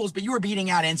knock schools, but you were beating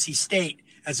out NC State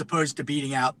as opposed to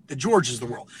beating out the Georgias of the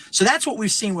world. So that's what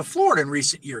we've seen with Florida in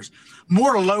recent years.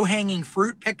 More low-hanging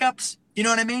fruit pickups, you know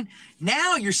what I mean?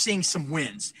 Now you're seeing some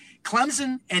wins.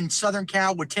 Clemson and Southern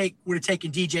Cal would have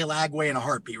taken DJ Lagway in a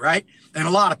heartbeat, right? And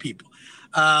a lot of people.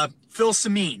 Phil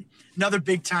Sameen. Another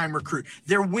big-time recruit.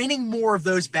 They're winning more of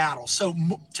those battles. So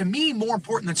to me, more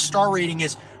important than star rating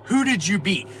is who did you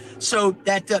beat? So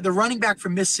that the running back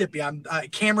from Mississippi,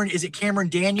 Cameron, is it Cameron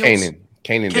Daniels?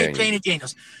 Kanan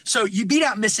Daniels. So you beat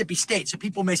out Mississippi State. So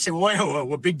people may say, well,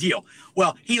 big deal.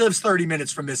 Well, he lives 30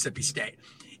 minutes from Mississippi State.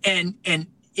 And it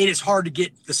is hard to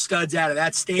get the studs out of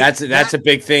that state. That's a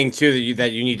big thing, too,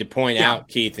 that you need to point out,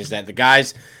 Keith, is that the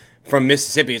guys from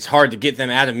Mississippi, it's hard to get them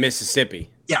out of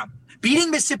Mississippi. Yeah.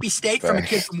 Beating Mississippi State from a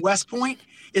kid from West Point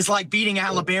is like beating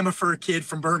Alabama for a kid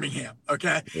from Birmingham.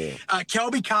 Okay. Yeah.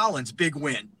 Kelby Collins, big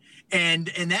win. And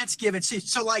that's given.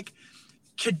 So like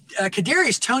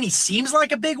Kadarius Toney seems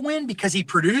like a big win because he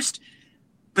produced,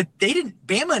 but they didn't.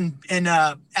 Bama and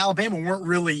Alabama weren't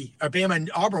really, or Bama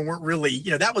and Auburn weren't really,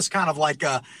 that was kind of like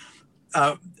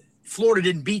Florida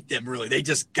didn't beat them really. They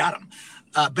just got them.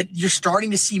 But you're starting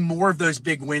to see more of those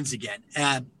big wins again.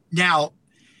 Now,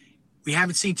 we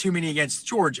haven't seen too many against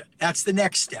Georgia. That's the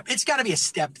next step. It's got to be a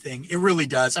step thing. It really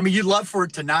does. I mean, you'd love for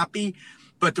it to not be,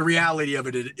 but the reality of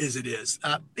it is it is.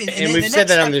 And we've said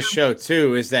that on this show,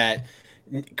 too, is that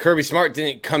Kirby Smart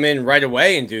didn't come in right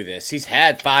away and do this. He's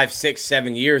had 5, 6,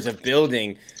 7 years of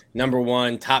building number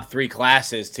 1, top 3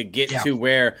 classes to get to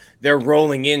where they're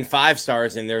rolling in 5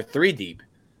 stars and they're 3 deep.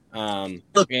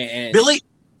 Look, Billy,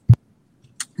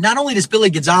 not only does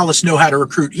Billy Gonzalez know how to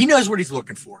recruit, he knows what he's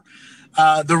looking for.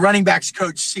 The running backs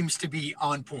coach seems to be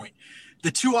on point.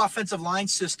 The 2 offensive line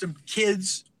system,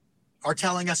 kids are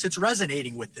telling us it's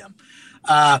resonating with them.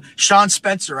 Sean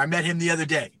Spencer, I met him the other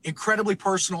day. Incredibly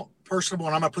personable,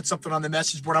 and I'm going to put something on the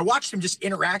message board. I watched him just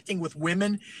interacting with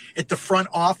women at the front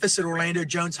office at Orlando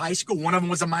Jones High School. One of them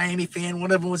was a Miami fan. One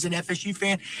of them was an FSU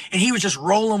fan. And he was just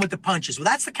rolling with the punches. Well,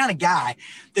 that's the kind of guy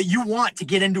that you want to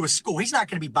get into a school. He's not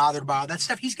going to be bothered by all that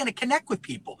stuff. He's going to connect with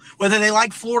people, whether they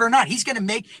like Florida or not.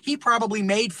 He probably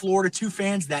made Florida 2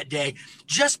 fans that day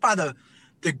just by the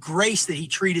grace that he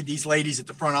treated these ladies at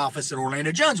the front office at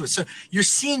Orlando Jones with. So you're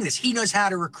seeing this. He knows how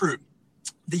to recruit.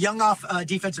 The young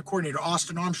defensive coordinator,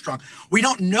 Austin Armstrong, we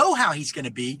don't know how he's going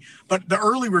to be, but the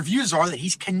early reviews are that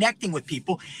he's connecting with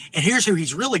people. And here's who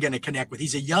he's really going to connect with.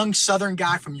 He's a young Southern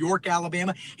guy from York,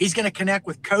 Alabama. He's going to connect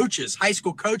with coaches, high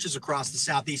school coaches across the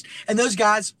Southeast. And those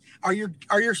guys are your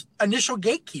initial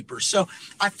gatekeepers. So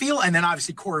I feel, and then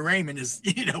obviously Corey Raymond is,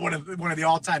 one of the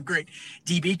all-time great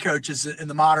DB coaches in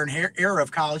the modern era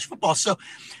of college football. So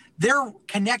they're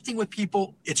connecting with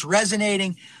people. It's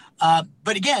resonating.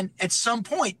 But again, at some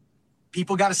point,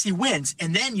 people got to see wins,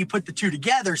 and then you put the 2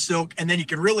 together, Silk, and then you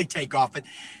can really take off. But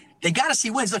they got to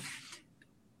see wins. Look,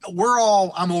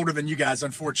 I'm older than you guys,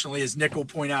 unfortunately, as Nick will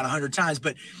point out 100 times.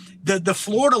 But the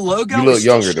Florida logo. You look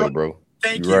younger though, bro.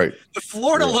 Thank you. Right. The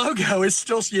Florida logo is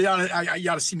still. You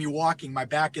got to see me walking. My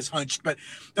back is hunched, but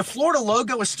the Florida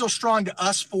logo is still strong to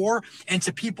us 4 and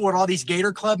to people at all these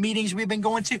Gator Club meetings we've been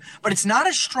going to. But it's not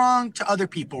as strong to other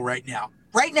people right now.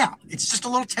 Right now, it's just a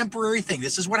little temporary thing.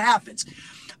 This is what happens.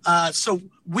 So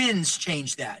wins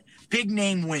change that. big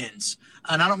name wins.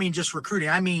 And I don't mean just recruiting.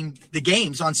 I mean the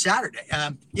games on Saturday,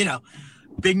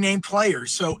 big name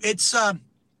players. So it's, I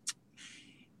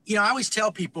always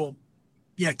tell people,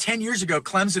 10 years ago,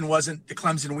 Clemson wasn't the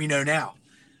Clemson we know now.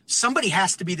 Somebody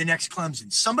has to be the next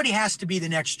Clemson. Somebody has to be the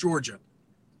next Georgia.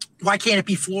 Why can't it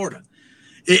be Florida?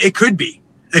 It could be.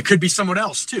 It could be someone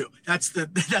else too. That's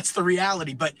the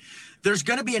reality. But there's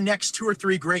going to be a next 2 or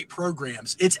 3 great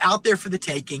programs. It's out there for the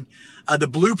taking. The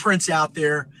blueprint's out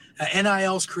there.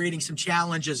 NIL's creating some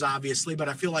challenges, obviously, but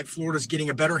I feel like Florida's getting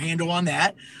a better handle on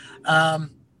that.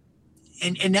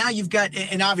 And now you've got,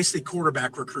 and obviously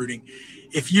quarterback recruiting.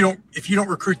 If you don't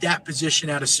recruit that position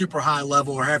at a super high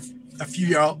level or have a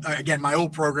few, again, my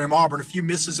old program, Auburn, a few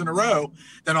misses in a row,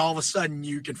 then all of a sudden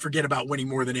you can forget about winning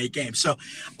more than 8 games. So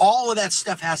all of that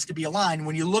stuff has to be aligned.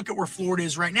 When you look at where Florida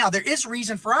is right now, there is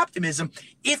reason for optimism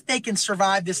if they can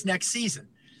survive this next season.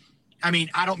 I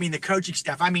mean, I don't mean the coaching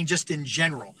staff. I mean, just in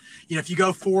general, if you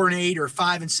go 4-8 or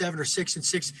 5-7 or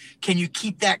 6-6, can you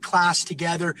keep that class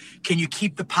together? Can you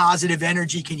keep the positive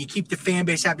energy? Can you keep the fan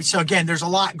base happy? So again, there's a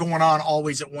lot going on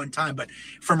always at one time, but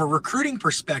from a recruiting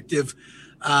perspective,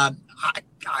 I'm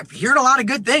hearing a lot of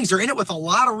good things. They're in it with a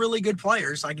lot of really good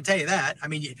players. I can tell you that. I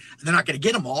mean, they're not going to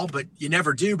get them all, but you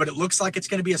never do. But it looks like it's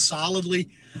going to be a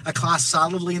class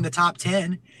solidly in the top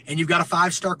 10, and you've got a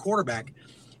 5-star quarterback.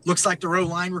 Looks like the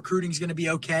O-line recruiting is going to be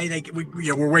okay.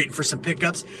 We're waiting for some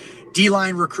pickups.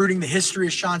 D-line recruiting, the history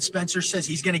of Sean Spencer says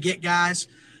he's going to get guys.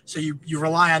 So you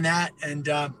rely on that. And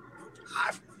I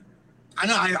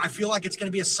feel like it's going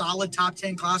to be a solid top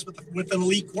 10 class with an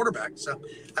elite quarterback. So,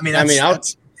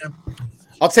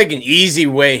 I'll take an easy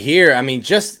way here. I mean,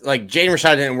 just like Jaden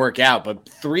Rashad didn't work out, but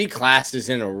 3 classes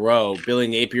in a row, Billy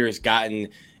Napier has gotten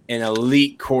an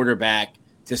elite quarterback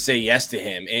to say yes to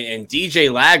him. And DJ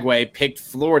Lagway picked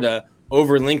Florida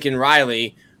over Lincoln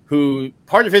Riley, who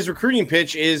part of his recruiting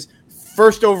pitch is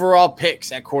first overall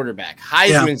picks at quarterback,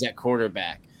 Heisman's at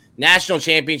quarterback, national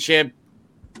championship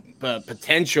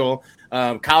potential,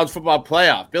 college football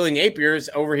playoff. Billy Napier's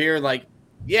over here like,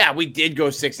 yeah, we did go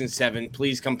 6-7.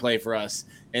 Please come play for us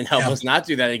and help us not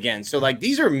do that again. So like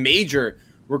these are major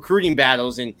recruiting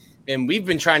battles, and I've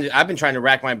been trying to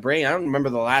rack my brain. I don't remember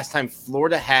the last time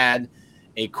Florida had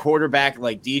a quarterback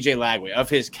like DJ Lagway of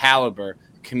his caliber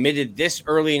committed this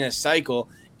early in a cycle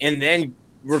and then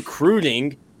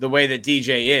recruiting the way that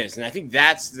DJ is. And I think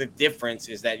that's the difference,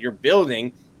 is that you're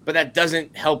building, but that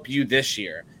doesn't help you this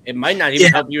year. It might not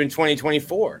even help you in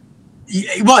 2024.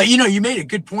 Well, you made a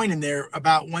good point in there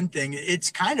about one thing.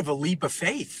 It's kind of a leap of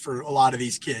faith for a lot of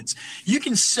these kids. You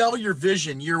can sell your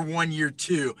vision year 1, year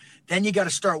 2. Then you got to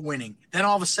start winning. Then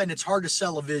all of a sudden it's hard to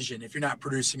sell a vision if you're not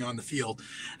producing on the field.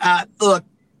 Look,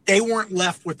 they weren't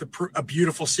left with a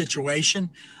beautiful situation,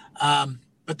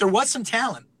 but there was some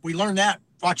talent. We learned that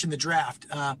watching the draft.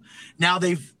 Now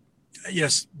they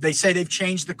say they've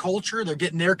changed the culture. They're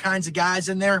getting their kinds of guys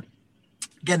in there.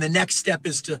 Again, the next step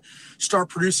is to start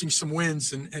producing some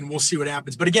wins, and we'll see what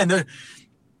happens. But again,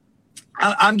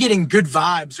 I'm getting good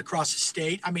vibes across the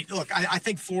state. I mean, look, I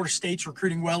think Florida State's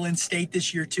recruiting well in state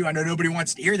this year too. I know nobody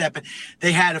wants to hear that, but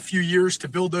they had a few years to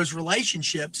build those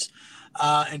relationships.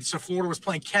 And so Florida was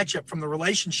playing catch up from the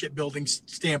relationship building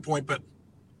standpoint. But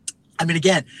I mean,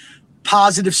 again,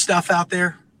 positive stuff out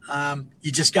there.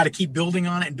 You just got to keep building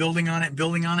on it and building on it and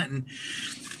building on it. And,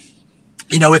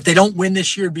 if they don't win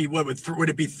this year, it'd be what would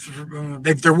it be?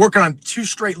 They're working on 2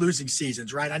 straight losing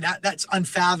seasons, right? And that's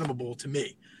unfathomable to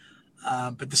me.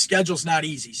 But the schedule's not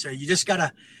easy. So you just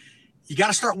gotta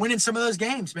start winning some of those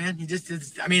games, man.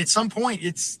 At some point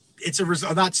it's a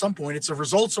result, not some point, it's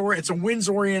a wins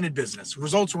oriented business,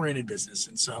 results oriented business.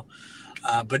 And so,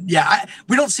 but yeah,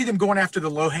 we don't see them going after the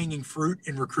low hanging fruit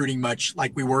in recruiting much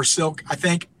like we were, Silk, I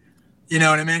think, you know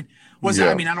what I mean?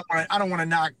 I don't want to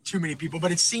knock too many people,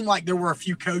 but it seemed like there were a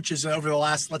few coaches over the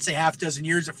last, let's say, half dozen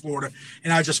years at Florida,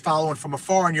 and I was just following from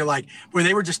afar, and you're like, where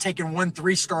they were just taking 1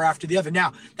 3-star after the other.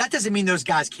 Now, that doesn't mean those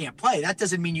guys can't play. That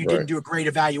doesn't mean you didn't do a great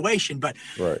evaluation, but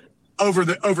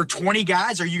over 20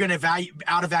 guys, are you going to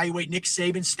out-evaluate Nick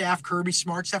Saban's staff, Kirby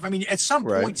Smart's staff? I mean, at some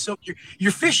point, so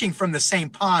you're fishing from the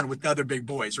same pond with the other big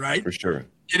boys, right? For sure.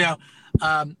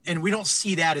 And we don't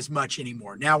see that as much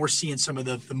anymore. Now we're seeing some of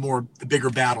the bigger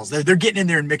battles. They're getting in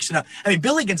there and mixing up. I mean,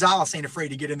 Billy Gonzalez ain't afraid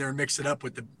to get in there and mix it up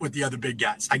with the other big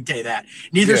guys. I can tell you that.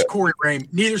 Neither's Corey Raymond.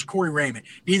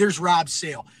 Neither's Rob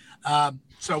Sale.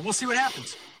 So we'll see what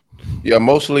happens. Yeah,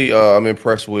 mostly I'm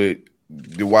impressed with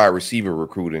the wide receiver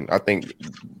recruiting. I think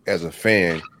as a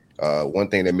fan, one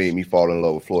thing that made me fall in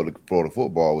love with Florida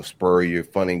football was Spurrier,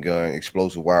 Funny Gun,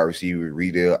 explosive wide receiver,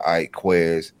 Riedel, Ike,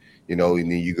 Quez. And then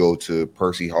you go to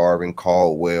Percy Harvin,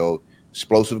 Caldwell,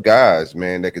 explosive guys,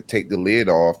 man, that could take the lid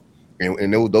off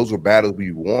And those were battles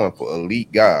we won for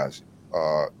elite guys.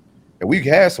 And we've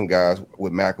had some guys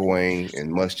with McElwain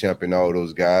and Muschamp and all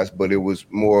those guys, but it was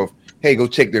more of, hey, go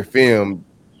check their film.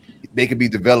 They could be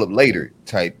developed later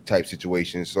type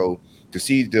situation. So to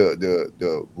see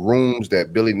the rooms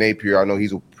that Billy Napier, I know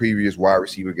he's a previous wide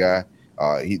receiver guy.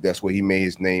 That's where he made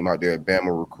his name out there at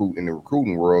Bama recruit in the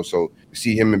recruiting world. So to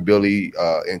see him and Billy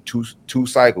in two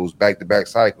cycles, back-to-back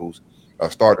cycles,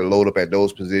 start to load up at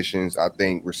those positions. I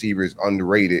think receiver is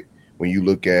underrated when you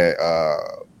look at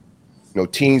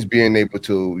teams being able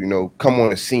to come on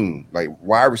the scene. Like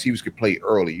wide receivers could play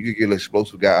early. You could get an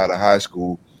explosive guy out of high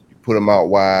school, you put him out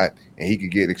wide, and he could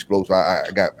get explosive. I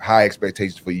got high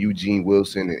expectations for Eugene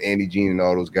Wilson and Andy Jean and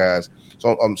all those guys.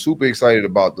 So I'm super excited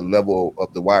about the level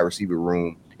of the wide receiver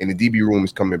room, and the DB room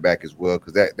is coming back as well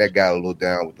because that got a little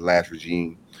down with the last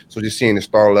regime. So just seeing the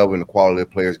star level and the quality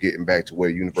of players getting back to where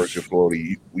University of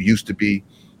Florida we used to be,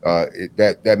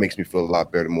 that makes me feel a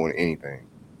lot better more than anything.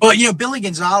 Well, Billy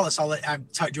Gonzalez, I'm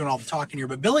doing all the talking here,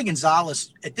 but Billy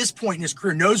Gonzalez at this point in his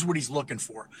career knows what he's looking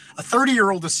for. A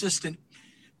 30-year-old assistant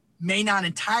may not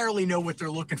entirely know what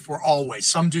they're looking for always.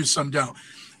 Some do, some don't.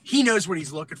 He knows what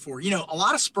he's looking for. A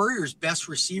lot of Spurrier's best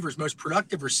receivers, most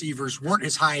productive receivers, weren't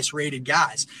his highest rated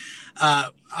guys.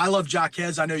 I love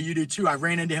Jaquez. I know you do too. I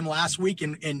ran into him last week,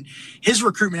 and his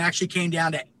recruitment actually came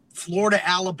down to Florida,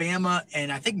 Alabama,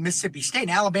 and I think Mississippi State.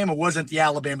 And Alabama wasn't the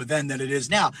Alabama then that it is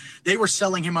now. They were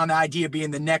selling him on the idea of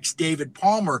being the next David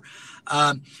Palmer.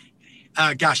 Who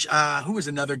was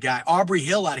another guy? Aubrey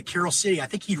Hill out of Carroll City. I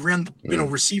think he'd run,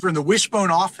 receiver in the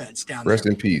wishbone offense down there. Rest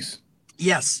in peace.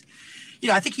 Yes.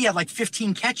 I think he had like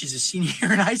 15 catches his senior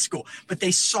year in high school, but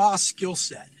they saw a skill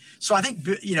set. So I think,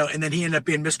 and then he ended up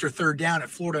being Mr. Third Down at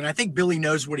Florida. And I think Billy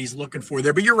knows what he's looking for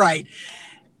there. But you're right.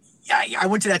 I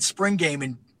went to that spring game,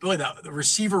 and boy, the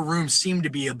receiver room seemed to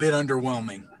be a bit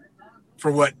underwhelming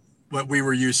for what we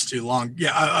were used to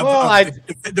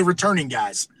the returning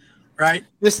guys. Right.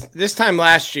 This time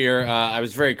last year, I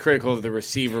was very critical of the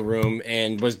receiver room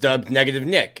and was dubbed Negative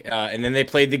Nick. And then they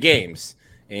played the games,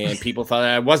 and people thought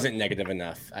I wasn't negative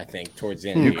enough, I think, towards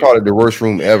the end. You called it the worst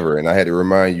room ever, and I had to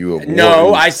remind you of.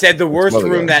 No, I said the worst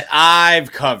room that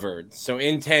I've covered. So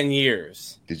in 10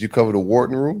 years. Did you cover the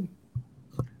Wharton room?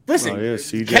 Listen,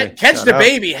 Catch the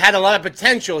Baby had a lot of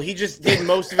potential. He just did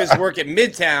most of his work at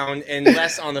Midtown and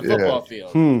less on the football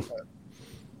field.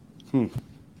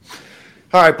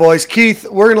 All right, boys. Keith,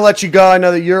 we're going to let you go. I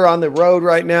know that you're on the road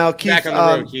right now. Keith, back on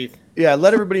the road, Keith. Yeah,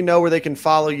 let everybody know where they can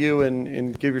follow you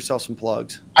and give yourself some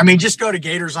plugs. I mean, just go to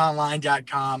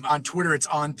GatorsOnline.com. On Twitter, it's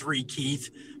on3Keith.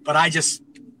 But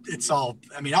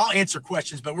I'll answer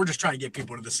questions, but we're just trying to get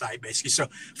people to the site, basically. So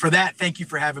for that, thank you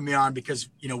for having me on because,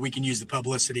 we can use the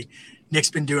publicity. Nick's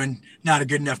been doing not a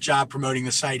good enough job promoting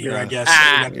the site here, I guess.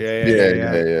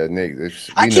 Yeah. Nick,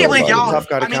 I can't believe y'all.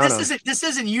 This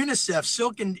isn't UNICEF.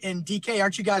 Silk and DK,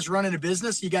 aren't you guys running a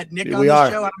business? You got Nick on the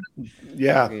show?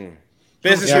 Yeah.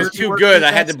 Business was too good.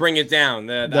 I had to bring it down.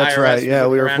 That's IRS right. Yeah,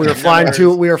 we were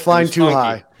flying too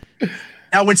high.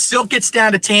 Now, when Silk gets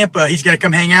down to Tampa, he's going to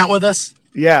come hang out with us.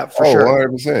 Yeah, for sure.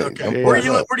 100%. Okay. Where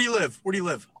do you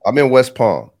live? I'm in West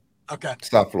Palm. Okay.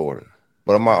 South Florida.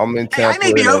 But I'm in Tampa.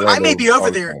 I may be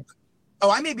over there.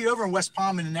 I may be over in West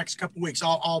Palm in the next couple of weeks.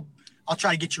 I'll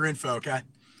try to get your info, okay?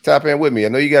 Tap in with me. I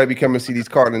know you got to be coming to see these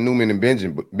Carter Newman and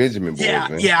Benjamin boys.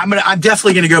 Man. Yeah. I'm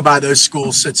definitely gonna go by those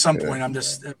schools at some point. I'm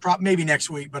just maybe next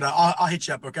week, but I'll hit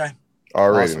you up. Okay. All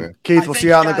right, awesome. Man. Keith, we'll see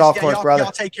you on the golf course, brother.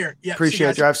 Y'all take care. Yeah,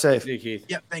 appreciate it. Drive safe. See you, Keith.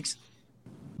 Yep. Thanks.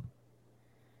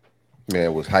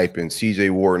 Man, was hyping CJ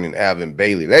Wharton and Alvin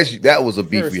Bailey. That was a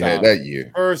beef we had that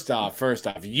year. First off,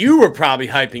 you were probably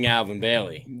hyping Alvin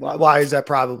Bailey. Why is that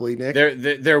probably, Nick?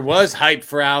 There was hype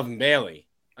for Alvin Bailey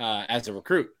as a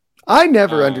recruit. I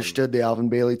never understood the Alvin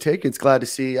Bailey take. It's glad to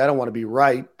see. I don't want to be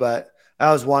right, but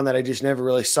that was one that I just never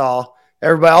really saw.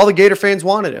 All the Gator fans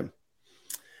wanted him.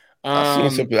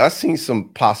 I've seen some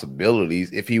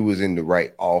possibilities if he was in the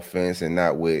right offense and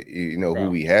not with who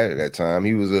we had at that time.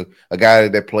 He was a guy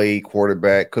that played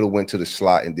quarterback, could have went to the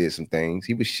slot and did some things.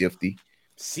 He was shifty.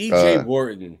 CJ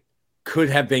Wharton could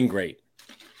have been great.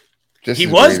 He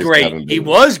was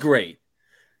great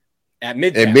at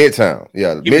Midtown.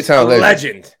 Yeah, Midtown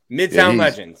legend. Midtown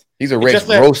legend. He's a Rex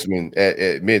Grossman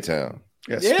at Midtown.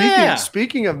 Yeah.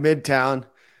 Speaking of Midtown,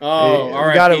 all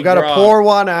right, we got to pour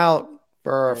one out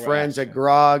for our friends at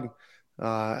Grog.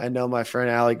 I know my friend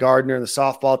Allie Gardner and the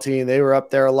softball team, they were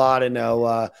up there a lot. I know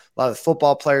a lot of the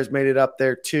football players made it up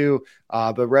there too.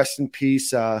 But rest in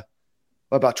peace.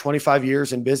 About 25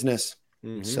 years in business.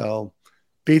 Mm-hmm. So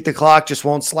beat the clock, just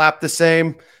won't slap the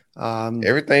same.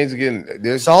 Everything's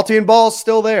getting salty and balls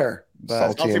still there.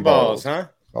 Salty balls, huh?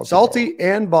 Salty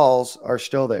and balls are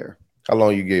still there. How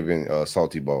long you giving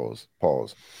salty balls?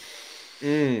 Pause.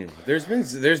 There's been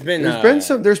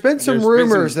some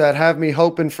rumors that have me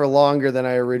hoping for longer than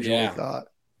I originally thought.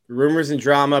 Rumors and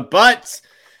drama, but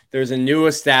there's a new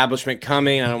establishment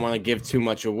coming. I don't want to give too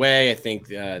much away. I think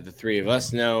the three of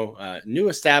us know new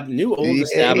old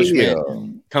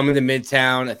establishment coming to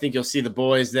Midtown. I think you'll see the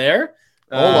boys there.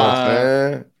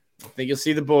 Man. I think you'll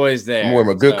see the boys there. I'm wearing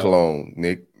my good cologne,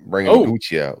 Nick. Bringing the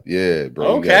Gucci out. Yeah,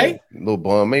 bro. Okay. A little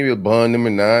bun, maybe a bun, number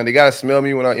 9. They got to smell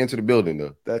me when I enter the building,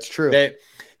 though. That's true. I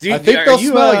think they'll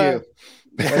smell you.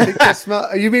 I think they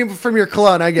smell. You mean from your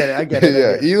cologne? I get it.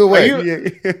 Yeah, either way.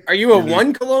 Are you a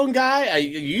one cologne guy?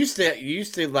 You used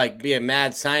to like be a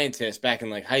mad scientist back in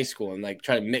like high school and like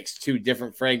try to mix 2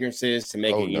 different fragrances to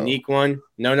make a unique one.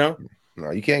 No,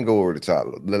 you can't go over the top.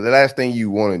 The last thing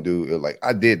you want to do is like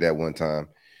I did that one time.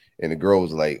 And the girl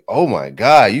was like, "Oh my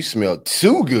God, you smell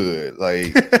too good!"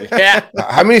 Like,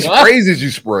 how many sprays did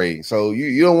you spray? So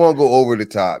you don't want to go over the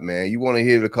top, man. You want to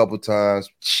hit it a couple times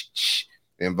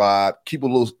and vibe. Keep a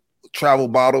little travel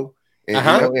bottle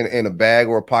and in a bag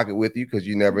or a pocket with you because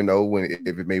you never know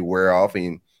if it may wear off and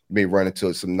you may run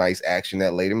into some nice action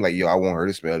that later. I'm like, yo, I want her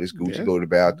to smell this Gucci. Go to the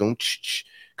bathroom.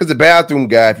 Because the bathroom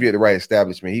guy, if you're at the right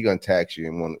establishment, he gonna tax you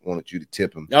and wanted you to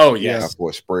tip him. Oh yes,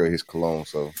 for a spray of his cologne.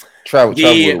 So travel.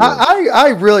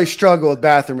 I really struggle with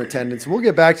bathroom attendants. We'll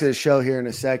get back to the show here in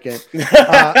a second.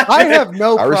 I have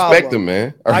no problem. I respect them,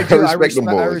 man. I respect them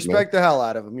boys. I respect the hell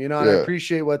out of them. And I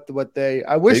appreciate what they.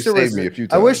 I wish there was.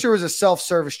 I wish there was a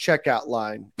self-service checkout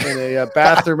line in a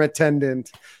bathroom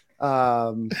attendant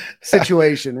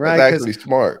situation. Right? That's actually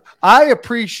smart. I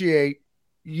appreciate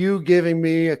you giving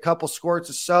me a couple squirts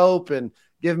of soap and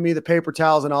giving me the paper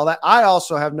towels and all that. I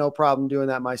also have no problem doing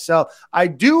that myself. I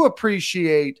do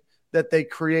appreciate that they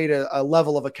create a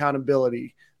level of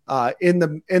accountability in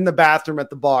the bathroom at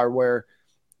the bar where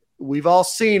we've all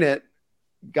seen it.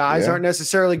 Guys aren't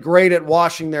necessarily great at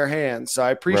washing their hands. So I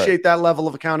appreciate that level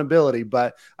of accountability,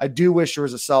 but I do wish there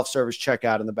was a self-service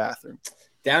checkout in the bathroom.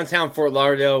 Downtown Fort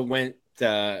Lauderdale we had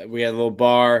a little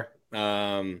bar.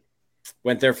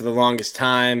 Went there for the longest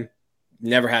time.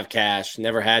 Never had cash.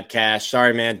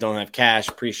 Sorry, man. Don't have cash.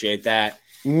 Appreciate that.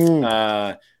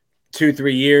 2-3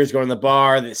 years going to the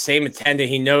bar. The same attendant.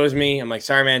 He knows me. I'm like,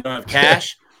 sorry, man. Don't have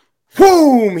cash.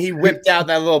 Boom. He whipped out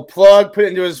that little plug, put it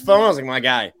into his phone. I was like, my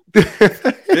guy,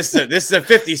 this is a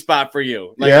 50 spot for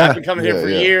you. Like I've been coming here for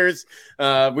years.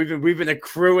 We've been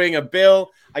accruing a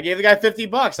bill. I gave the guy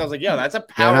 $50. I was like, yo, that's a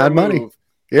power move. Money.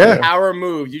 Yeah. Power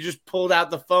move. You just pulled out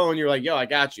the phone. You're like, yo, I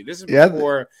got you. This is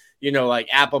before, like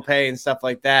Apple Pay and stuff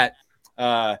like that.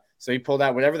 So you pulled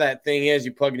out whatever that thing is,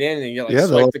 you plug it in and you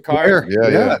swipe the card.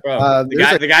 Yeah. Bro,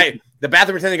 the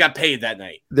bathroom attendant got paid that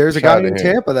night. There's a guy in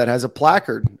Tampa that has a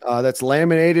placard that's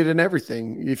laminated and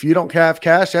everything. If you don't have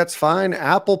cash, that's fine.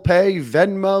 Apple Pay,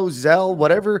 Venmo, Zelle,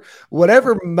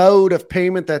 whatever mode of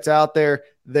payment that's out there,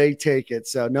 they take it.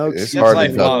 So no excuse. It's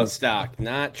like follow stock,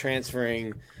 not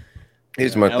transferring.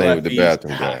 Here's my thing with the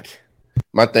bathroom guy.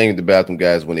 My thing with the bathroom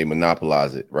guy is when they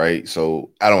monopolize it, right?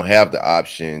 So I don't have the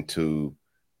option to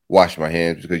wash my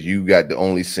hands because you got the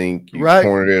only sink, you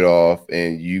cornered it off,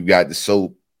 and you got the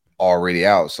soap already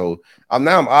out. So I'm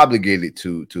obligated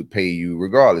to pay you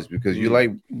regardless because you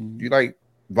like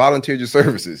volunteered your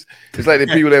services. It's like the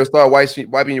people that would start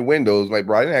wiping your windows. Like,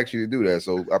 bro, I didn't ask you to do that,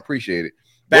 so I appreciate it.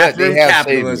 Bathroom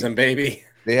capitalism, baby.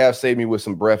 They have saved me with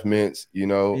some breath mints,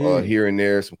 here and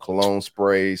there, some cologne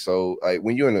spray. So, like,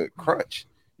 when you're in a crunch,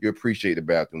 you appreciate the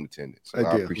bathroom attendants. So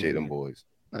I appreciate them boys.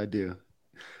 I do.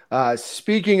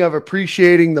 Speaking of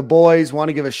appreciating the boys, want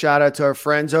to give a shout out to our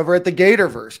friends over at the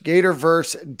Gatorverse,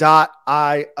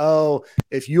 gatorverse.io.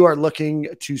 If you are looking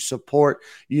to support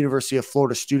University of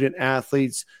Florida student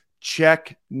athletes,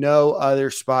 check no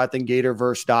other spot than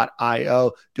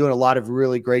gatorverse.io. Doing a lot of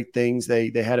really great things.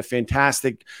 They had a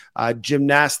fantastic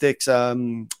gymnastics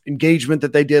engagement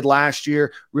that they did last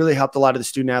year. Really helped a lot of the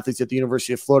student athletes at the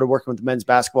University of Florida working with the men's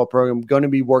basketball program. Going to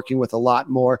be working with a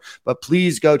lot more, but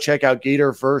please go check out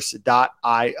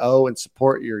gatorverse.io and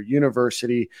support your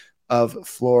University of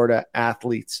Florida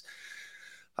athletes.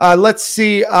 Let's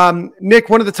see. Nick,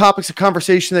 one of the topics of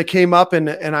conversation that came up,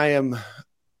 and I am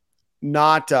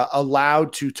not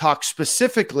allowed to talk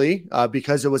specifically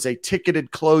because it was a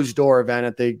ticketed closed door event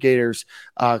at the Gators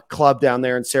club down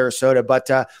there in Sarasota. But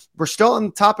we're still on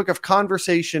the topic of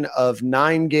conversation of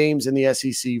 9 games in the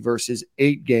SEC versus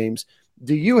 8 games.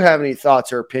 Do you have any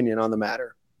thoughts or opinion on the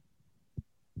matter?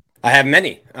 I have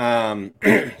many.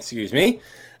 Excuse me.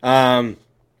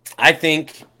 I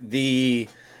think the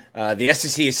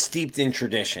SEC is steeped in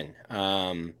tradition.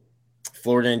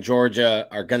 Florida and Georgia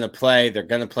are going to play. They're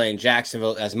going to play in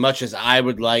Jacksonville. As much as I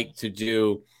would like to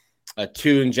do a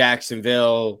 2 in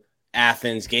Jacksonville,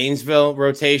 Athens, Gainesville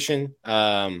rotation,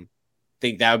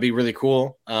 think that would be really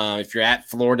cool. If you're at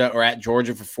Florida or at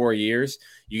Georgia for 4 years,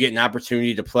 you get an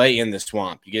opportunity to play in the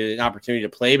swamp. You get an opportunity to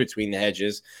play between the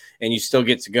hedges, and you still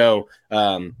get to go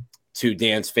to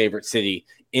Dan's favorite city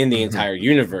in the entire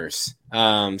universe.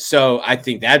 So I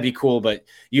think that'd be cool. But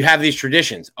you have these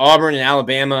traditions. Auburn and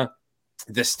Alabama,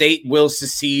 the state will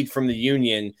secede from the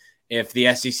union if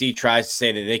the SEC tries to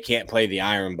say that they can't play the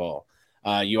Iron Bowl.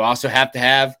 You also have to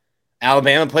have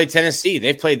Alabama play Tennessee.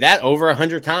 They've played that over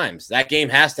 100 times. That game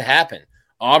has to happen.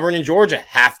 Auburn and Georgia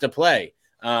have to play.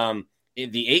 The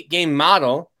 8-game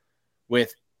model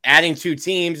with adding 2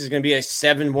 teams is going to be a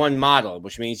 7-1 model,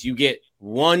 which means you get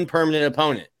 1 permanent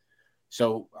opponent.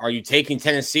 So are you taking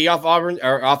Tennessee off Auburn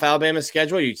or off Alabama's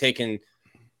schedule? Are you taking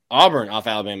Auburn off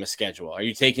Alabama's schedule? Are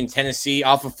you taking Tennessee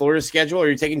off of Florida's schedule? Or are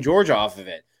you taking Georgia off of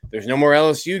it? There's no more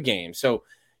LSU games. So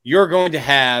you're going to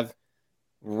have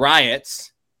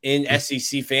riots in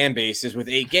SEC fan bases with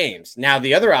 8 games. Now,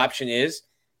 the other option is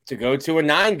to go to a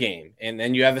 9 game, and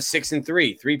then you have a 6 and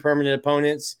 3 permanent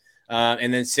opponents,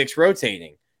 and then 6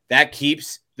 rotating. That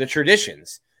keeps the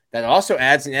traditions. That also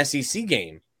adds an SEC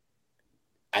game.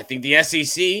 I think the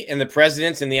SEC and the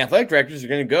presidents and the athletic directors are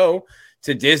going to go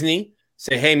to Disney,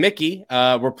 say, hey, Mickey,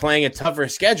 we're playing a tougher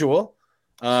schedule.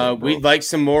 We'd like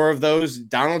some more of those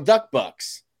Donald Duck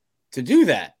bucks to do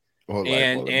that.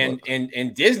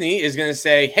 And Disney is going to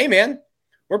say, hey, man,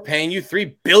 we're paying you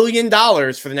 $3 billion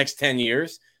for the next 10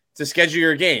 years to schedule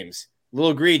your games. A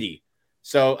little greedy.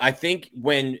 So I think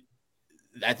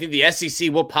the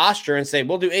SEC will posture and say,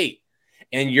 we'll do 8.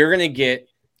 And you're going to get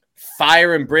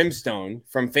fire and brimstone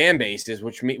from fan bases,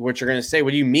 which are going to say,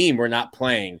 what do you mean we're not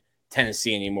playing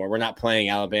Tennessee anymore? We're not playing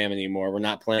Alabama anymore. We're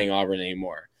not playing Auburn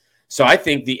anymore. So I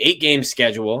think the 8-game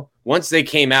schedule, once they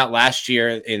came out last year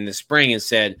in the spring and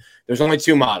said there's only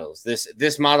 2 models,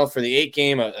 this model for the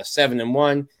 8-game, a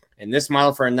 7-1, and this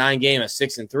model for a 9-game, a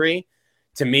 6 and 3.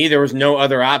 To me, there was no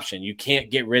other option. You can't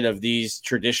get rid of these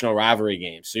traditional rivalry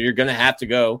games. So you're going to have to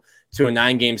go to a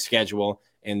 9-game schedule,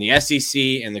 and the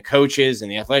SEC and the coaches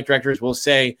and the athletic directors will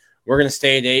say, we're going to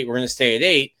stay at 8, we're going to stay at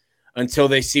 8 until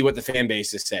they see what the fan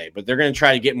bases say. But they're going to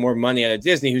try to get more money out of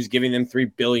Disney, who's giving them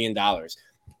 $3 billion.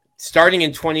 Starting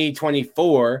in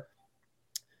 2024,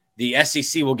 the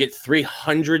SEC will get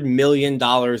 $300 million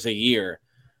a year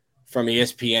from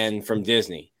ESPN, from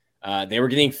Disney. They were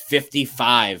getting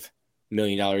 $55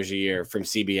 million a year from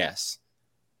CBS.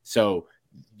 So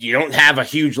you don't have a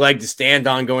huge leg to stand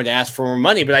on going to ask for more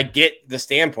money, but I get the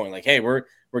standpoint. Like, hey, we're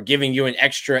giving you an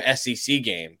extra SEC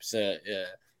game. So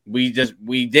we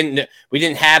didn't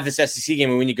have this SEC game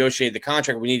when we negotiated the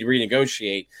contract. We need to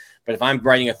renegotiate. But if I'm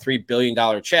writing a $3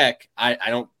 billion check, I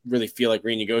don't really feel like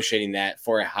renegotiating that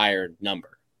for a higher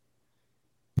number.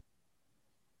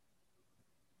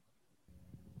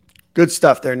 Good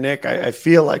stuff there, Nick. I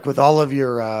feel like with all of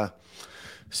your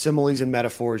similes and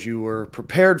metaphors, you were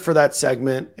prepared for that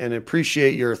segment, and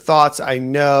appreciate your thoughts. I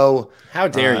know. How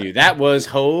dare you? That was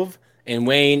Hove and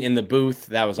Wayne in the booth.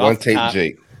 That was one off take, top.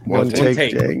 Jake. One take,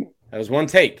 Jake. That was one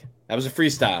take. That was a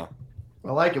freestyle.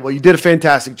 I like it. Well, you did a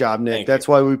fantastic job, Nick. That's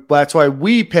why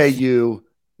we pay you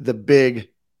the big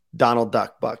Donald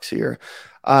Duck bucks here.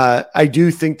 I do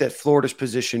think that Florida's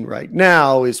position right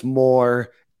now is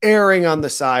more erring on the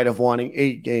side of wanting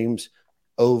 8 games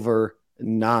over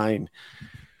 9.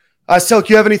 Silk,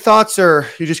 you have any thoughts, or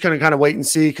you just gonna kind of wait and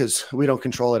see because we don't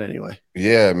control it anyway?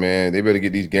 Yeah, man, they better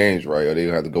get these games right, or they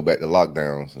gonna have to go back to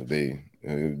lockdowns.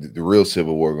 The real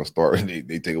civil war gonna start.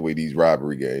 They take away these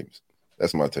rivalry games.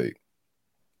 That's my take.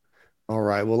 All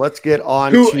right. Well, let's get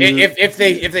on. If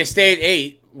they stay at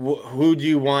 8, who do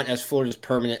you want as Florida's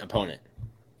permanent opponent?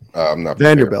 I'm not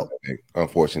Vanderbilt.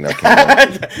 Unfortunately, I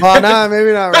can't. No,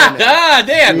 maybe not right now.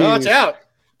 Dan, watch out!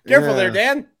 Careful there,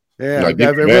 Dan. Yeah, I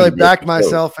really backed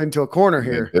myself into a corner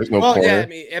here. There's no corner. Yeah,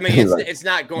 I mean, it's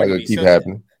not going to be keep so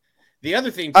happening. The other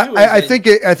thing too, I think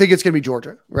it's going to be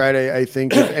Georgia, right? I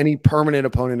think if any permanent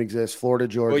opponent exists, Florida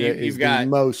Georgia is the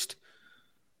most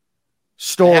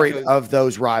story of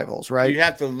those rivals, right? You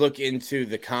have to look into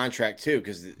the contract too,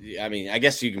 because I mean, I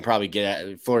guess you can probably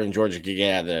Florida and Georgia could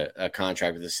get out of a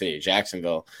contract with the city of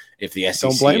Jacksonville if the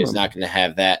SEC is not going to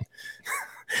have that.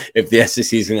 If the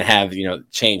SEC is going to have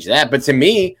change that, but to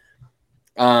me,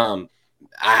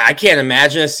 I can't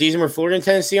imagine a season where Florida and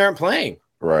Tennessee aren't playing.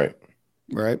 Right.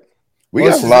 We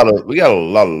got a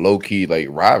lot of low key like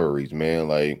rivalries, man.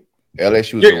 Like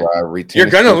LSU is a rivalry. You're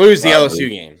going to lose the LSU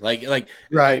game, like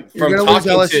right. From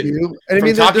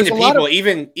talking to people,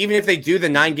 even if they do the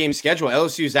 9-game schedule,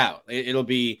 LSU's out. It'll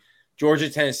be Georgia,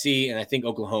 Tennessee, and I think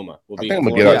Oklahoma will be. I think I'm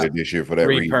gonna get out there this year for that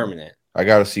 3 reason. permanent. I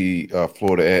got to see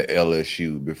Florida at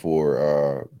LSU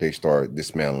before they start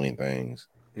dismantling things.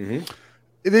 Mm-hmm.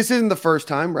 This isn't the first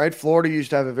time, right? Florida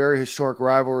used to have a very historic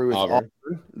rivalry with Auburn.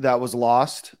 that was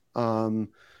lost.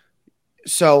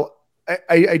 So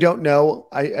I don't know.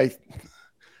 I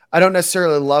don't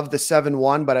necessarily love the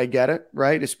 7-1, but I get it,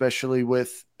 right? Especially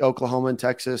with Oklahoma and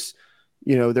Texas.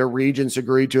 You know, their regions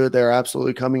agreed to it. They're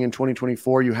absolutely coming in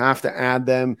 2024. You have to add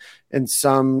them in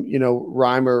some,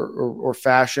 rhyme or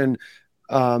fashion.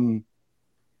 What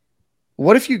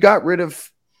if you got rid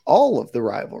of all of the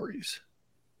rivalries?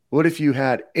 What if you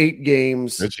had 8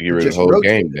 games? Just get rid of the whole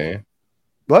game, Dan.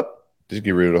 What? Just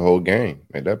get rid of the whole game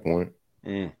at that point.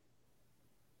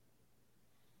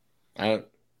 What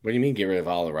do you mean get rid of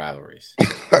all the rivalries?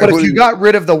 But if you got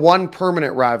rid of the one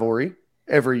permanent rivalry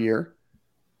every year,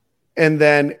 and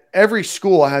then every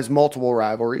school has multiple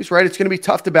rivalries, right? It's going to be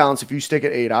tough to balance if you stick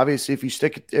at 8. Obviously,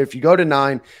 if you go to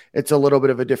 9, it's a little bit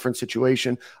of a different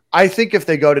situation. I think if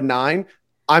they go to 9,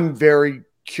 I'm very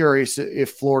curious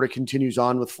if Florida continues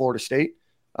on with Florida State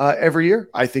every year.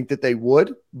 I think that they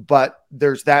would, but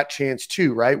there's that chance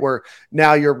too, right? Where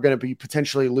now you're going to be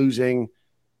potentially losing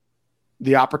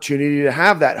the opportunity to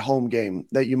have that home game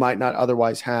that you might not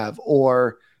otherwise have,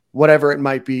 or whatever it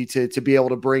might be to be able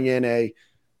to bring in a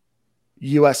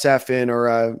USF in,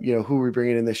 or who are we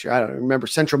bringing in this year? I don't remember,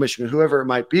 Central Michigan, whoever it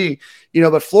might be,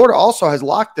 but Florida also has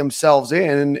locked themselves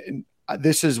in. And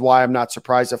this is why I'm not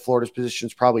surprised that Florida's position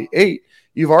is probably 8.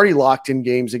 You've already locked in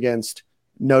games against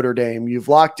Notre Dame. You've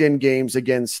locked in games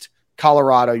against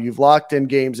Colorado. You've locked in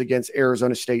games against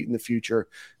Arizona State in the future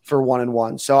for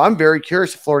 1-1. So I'm very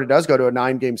curious if Florida does go to a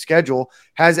 9-game schedule,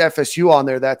 has FSU on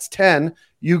there, that's 10.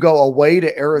 You go away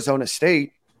to Arizona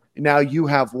State. Now you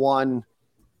have one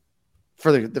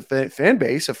for the fan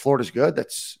base. If Florida's good,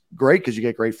 that's great because you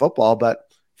get great football. But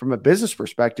from a business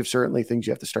perspective, certainly things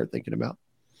you have to start thinking about.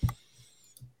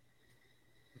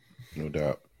 No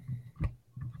doubt.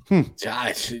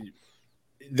 Gosh, you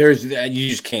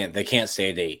just can't. They can't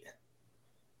stay at 8.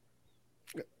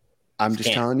 I'm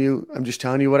just telling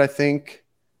you what I think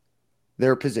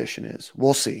their position is.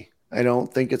 We'll see. I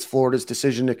don't think it's Florida's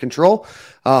decision to control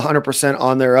 100%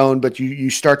 on their own, but you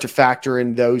start to factor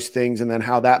in those things and then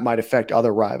how that might affect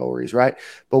other rivalries, right?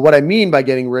 But what I mean by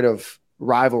getting rid of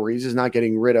rivalries is not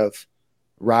getting rid of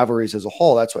rivalries as a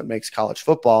whole. That's what makes college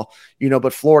football,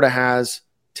 but Florida has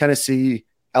Tennessee,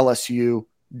 LSU,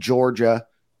 Georgia,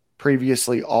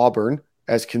 previously Auburn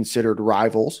as considered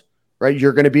rivals, right?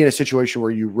 You're going to be in a situation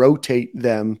where you rotate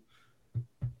them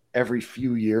every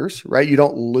few years, right? You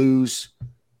don't lose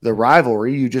the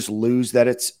rivalry. You just lose that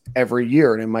it's every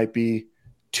year, and it might be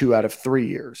 2 out of 3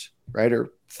 years, right? Or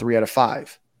 3 out of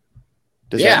 5.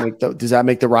 Does that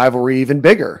make the rivalry even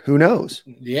bigger? Who knows?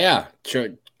 Yeah.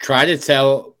 Try to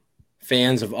tell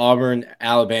fans of Auburn,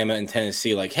 Alabama, and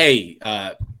Tennessee, like, hey,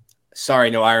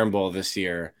 sorry, no Iron Bowl this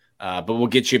year, but we'll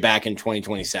get you back in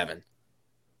 2027.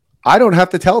 I don't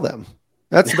have to tell them.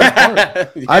 That's the best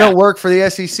part. Yeah. I don't work for the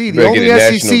SEC. The only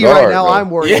SEC guard, right now I'm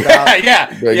worried about.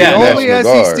 The only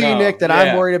SEC, Nick, that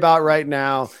I'm worried about right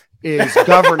now is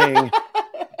governing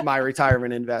my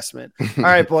retirement investment. All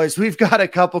right, boys, we've got a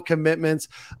couple commitments.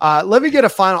 Let me get a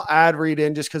final ad read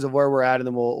in just because of where we're at, and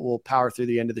then we'll power through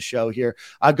the end of the show here.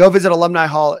 Go visit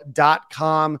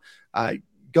alumnihall.com.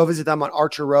 Go visit them on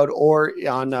Archer Road or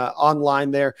on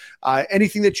online there.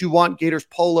 Anything that you want, Gators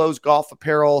polos, golf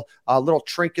apparel, little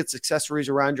trinkets, accessories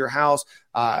around your house,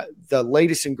 the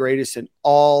latest and greatest in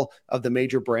all of the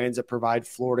major brands that provide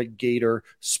Florida Gator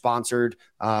sponsored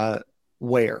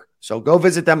wear. So go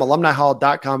visit them,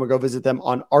 alumnihall.com, or go visit them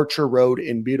on Archer Road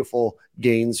in beautiful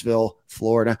Gainesville,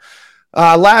 Florida.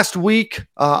 Last week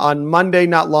on Monday,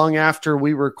 not long after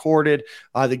we recorded,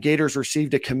 the Gators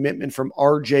received a commitment from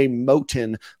RJ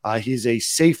Moten. He's a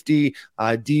safety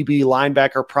DB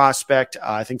linebacker prospect.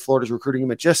 I think Florida's recruiting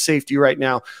him at just safety right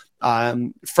now.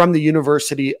 From the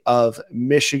University of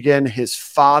Michigan. His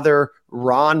father,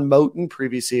 Ron Moten,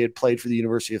 previously had played for the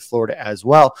University of Florida as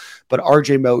well. But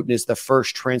RJ Moten is the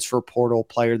first transfer portal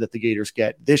player that the Gators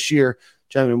get this year.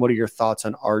 Gentlemen, what are your thoughts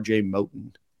on RJ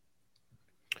Moten?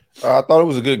 I thought it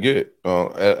was a good get.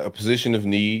 At a position of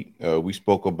need, we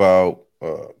spoke about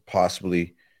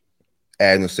possibly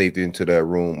adding a safety into that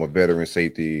room, a veteran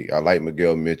safety. I like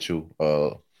Miguel Mitchell.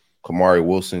 Kamari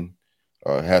Wilson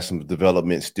has some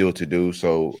development still to do.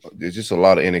 So there's just a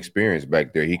lot of inexperience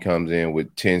back there. He comes in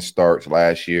with 10 starts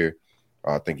last year.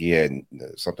 I think he had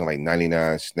something like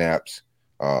 99 snaps.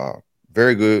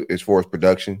 Very good as far as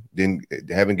production.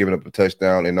 Haven't given up a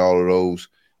touchdown in all of those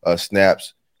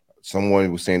snaps.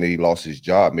 Someone was saying that he lost his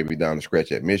job maybe down the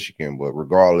stretch at Michigan, but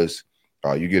regardless,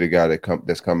 You get a guy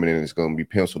that's coming in and is going to be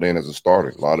penciled in as a starter,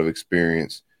 a lot of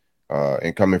experience,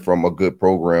 and coming from a good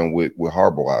program with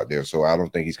Harbaugh out there. So I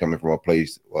don't think he's coming from a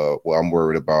place where I'm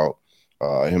worried about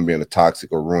him being a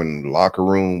toxic or ruining the locker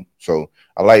room. So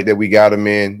I like that we got him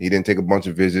in. He didn't take a bunch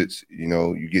of visits. You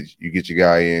know, you get your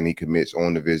guy in, he commits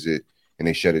on the visit, and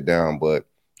they shut it down. But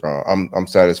I'm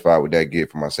satisfied with that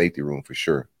get for my safety room for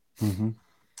sure. Mm-hmm.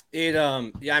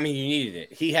 Yeah, I mean, you needed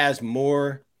it. He has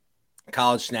more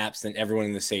college snaps than everyone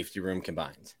in the safety room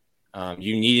combined.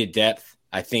 You needed depth.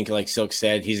 I think, like Silk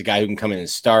said, he's a guy who can come in and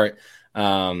start.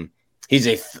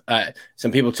 He's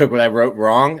some people took what I wrote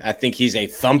wrong. I think he's a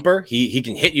thumper. He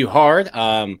can hit you hard.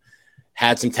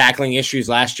 Had some tackling issues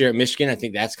last year at Michigan. I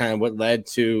think that's kind of what led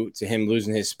to him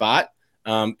losing his spot.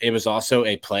 It was also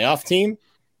a playoff team.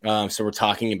 So we're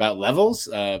talking about levels.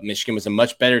 Michigan was a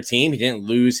much better team. He didn't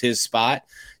lose his spot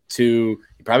he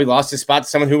probably lost his spot to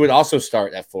someone who would also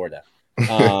start at Florida.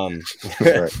 That's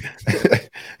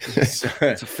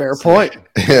a fair point.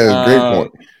 Yeah,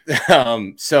 great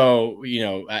point. So, you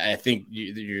know, I think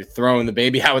you're throwing the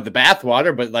baby out with the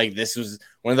bathwater, but like this was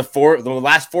one of the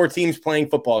last four teams playing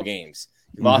football games.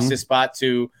 He lost his spot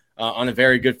to on a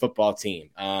very good football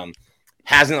team.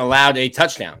 Hasn't allowed a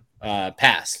touchdown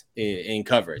pass in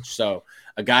coverage. So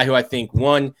a guy who I think,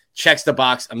 one, checks the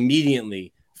box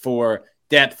immediately for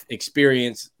depth,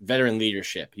 experience, veteran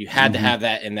leadership. You had to have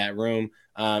that in that room.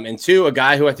 And two, a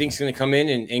guy who I think is going to come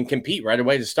in and compete right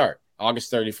away to start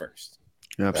August 31st.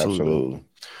 Absolutely.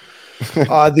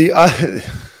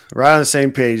 Right on the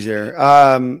same page there.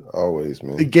 Always,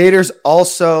 man. The Gators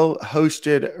also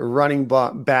hosted running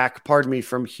back,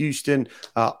 from Houston,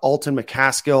 Alton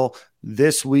McCaskill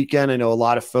this weekend. I know a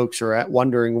lot of folks are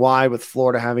wondering why, with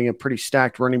Florida having a pretty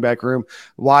stacked running back room,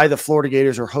 why the Florida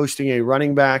Gators are hosting a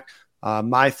running back.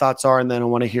 My thoughts are, and then I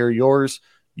want to hear yours.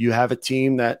 You have a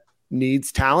team that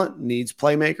needs talent, needs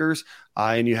playmakers,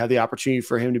 and you have the opportunity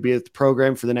for him to be at the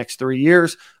program for the next 3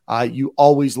 years. You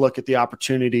always look at the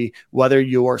opportunity, whether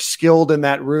you are skilled in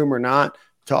that room or not,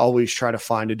 to always try to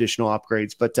find additional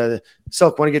upgrades. But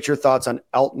Silk, want to get your thoughts on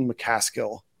Alton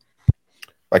McCaskill.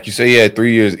 Like you say, he had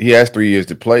 3 years. He has 3 years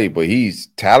to play, but he's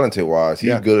talented wise.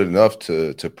 He's good enough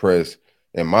to press,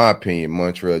 in my opinion,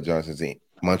 Montreal Johnson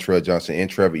and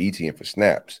Trevor Etienne for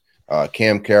snaps.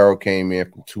 Cam Carroll came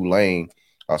in from Tulane.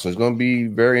 So it's going to be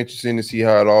very interesting to see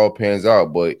how it all pans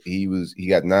out. But he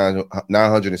got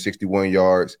 961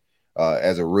 yards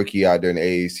as a rookie out there in the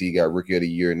AAC. He got Rookie of the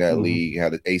Year in that league. He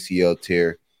had an ACL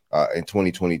tear in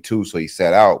 2022, so he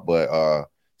sat out. But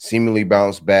seemingly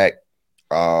bounced back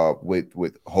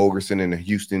with Holgerson and the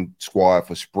Houston squad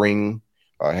for spring.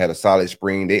 Had a solid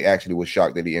spring. They actually were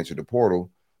shocked that he entered the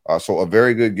portal. So a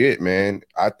very good get, man.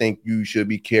 I think you should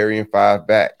be carrying 5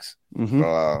 backs.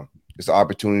 It's an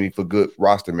opportunity for good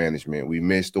roster management. We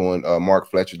missed on Mark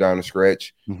Fletcher down the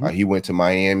stretch. He went to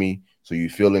Miami, so you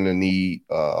feeling the need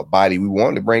a body. We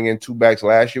wanted to bring in 2 backs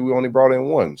last year. We only brought in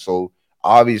 1. So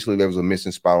obviously there was a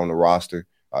missing spot on the roster.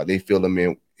 They fill him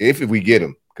in if we get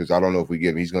him, because I don't know if we get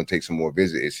him. He's going to take some more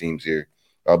visits, it seems here.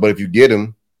 But if you get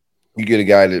him, you get a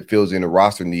guy that fills in the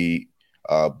roster need,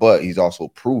 but he's also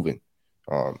proven.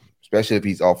 Especially if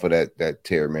he's off of that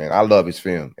tear, man. I love his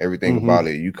film. Everything about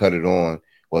it. You cut it on,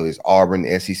 whether it's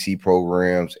Auburn, SEC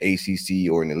programs,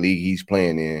 ACC, or in the league he's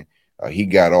playing in, he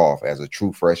got off as a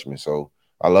true freshman. So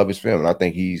I love his film, and I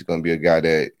think he's going to be a guy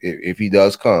that, if he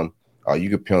does come, you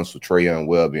could pencil Trayon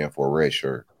Wellbeing for a red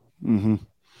shirt. Nick.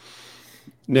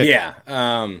 Yeah.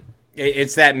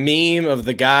 It's that meme of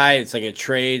the guy. It's like a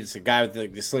trade. It's a guy with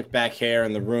the slick back hair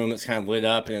in the room that's kind of lit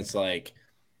up, and it's like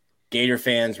Gator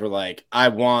fans were like, I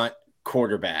want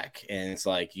quarterback, and it's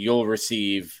like, you'll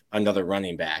receive another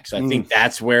running back. So I think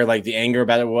that's where like the anger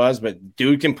about it was. But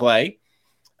dude can play,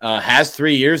 has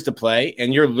 3 years to play,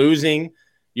 and you're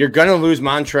gonna lose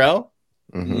Montrell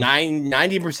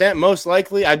 90% most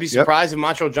likely. I'd be surprised if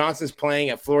Montrell Johnson's playing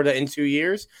at Florida in 2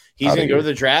 years. He's gonna go to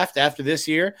the draft after this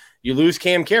year. You lose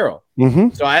Cam Carroll.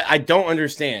 So I don't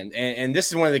understand, and this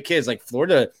is one of the kids, like,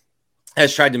 Florida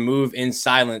has tried to move in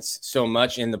silence so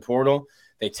much in the portal.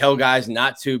 They tell guys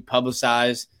not to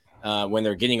publicize when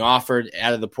they're getting offered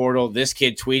out of the portal. This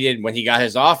kid tweeted when he got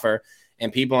his offer,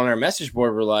 and people on our message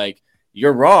board were like,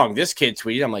 you're wrong. This kid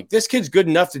tweeted. I'm like, this kid's good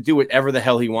enough to do whatever the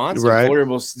hell he wants. Right. And Florida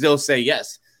will still say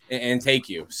yes and take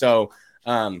you. So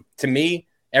to me,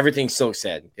 everything Silk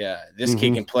said. Yeah, this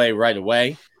kid can play right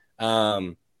away.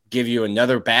 Give you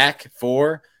another back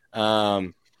for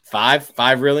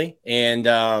five really.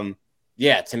 And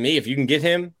yeah, to me, if you can get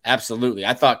him, absolutely.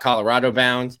 I thought Colorado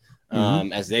bound,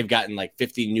 as they've gotten like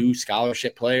 50 new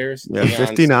scholarship players. Yeah,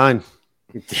 59.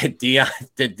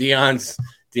 Deion's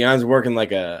Deion's working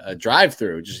like a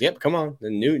drive-through. Just come on, the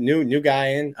new guy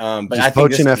in. But just I think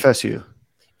poaching FSU.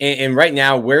 And right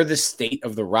now, where the state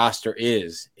of the roster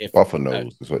is, if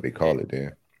Buffaloes is what they call it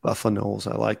there. Buffaloes,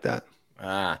 I like that.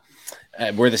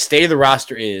 Where the state of the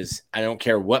roster is, I don't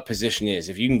care what position is.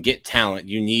 If you can get talent,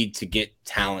 you need to get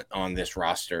talent on this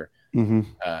roster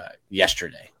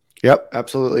yesterday. Yep,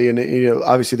 absolutely. And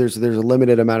obviously, there's a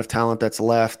limited amount of talent that's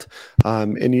left.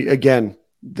 Again,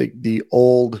 the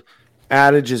old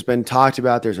adage has been talked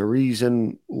about. There's a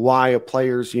reason why a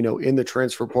players, in the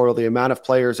transfer portal, the amount of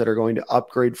players that are going to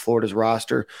upgrade Florida's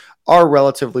roster are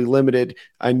relatively limited.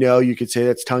 I know you could say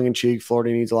that's tongue in cheek.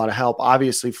 Florida needs a lot of help.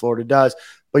 Obviously, Florida does,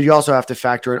 but you also have to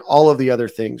factor in all of the other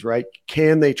things, right?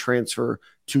 Can they transfer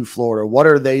to Florida? What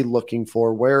are they looking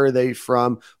for? Where are they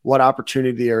from? What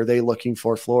opportunity are they looking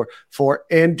for?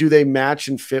 And do they match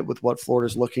and fit with what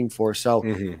Florida's looking for? So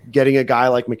getting a guy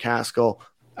like McCaskill,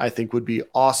 I think, would be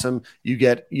awesome. You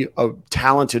get a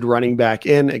talented running back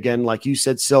in. Again, like you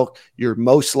said, Silk, you're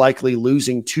most likely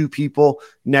losing 2 people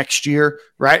next year,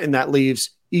 right? And that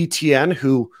leaves Etienne,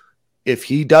 who, if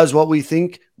he does what we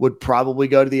think, would probably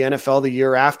go to the NFL the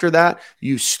year after that.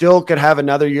 You still could have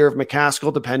another year of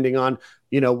McCaskill, depending on,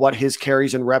 what his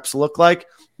carries and reps look like.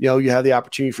 You have the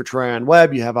opportunity for Tryon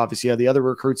Webb. You have obviously the other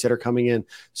recruits that are coming in.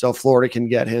 So Florida can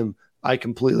get him. I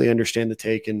completely understand the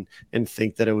take and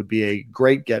think that it would be a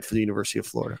great get for the University of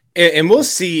Florida. And we'll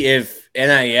see if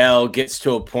NIL gets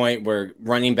to a point where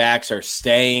running backs are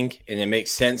staying and it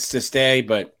makes sense to stay,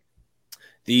 but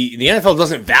the NFL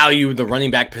doesn't value the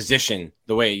running back position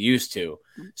the way it used to.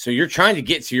 So you're trying to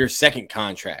get to your second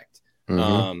contract.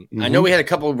 I know we had a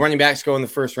couple of running backs go in the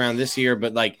first round this year,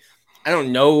 but I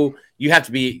don't know. You have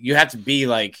to be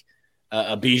like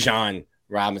a Bijan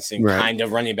Robinson kind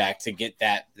of running back to get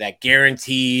that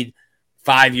guaranteed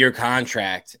 5-year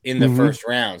contract in the first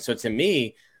round. So to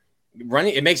me,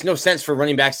 it makes no sense for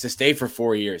running backs to stay for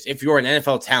 4 years. If you're an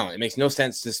NFL talent, it makes no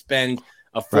sense to spend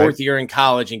a 4th year in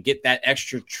college and get that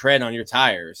extra tread on your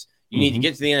tires. You need to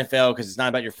get to the NFL because it's not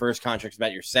about your first contract, it's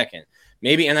about your second.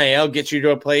 Maybe NIL gets you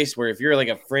to a place where if you're like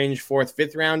a fringe 4th,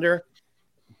 5th rounder,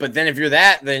 but then if you're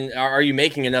that, then are you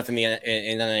making enough in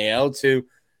NIL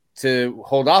to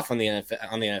hold off on the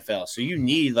NFL? So you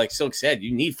need, like Silk said,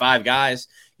 you need 5 guys.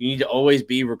 You need to always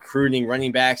be recruiting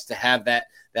running backs to have that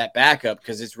backup,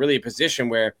 because it's really a position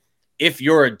where if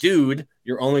you're a dude,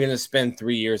 you're only going to spend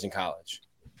 3 years in college.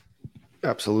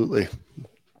 Absolutely.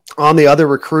 On the other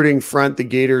recruiting front, the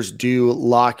Gators do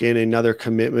lock in another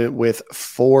commitment with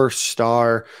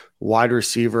 4-star wide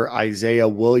receiver Isaiah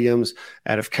Williams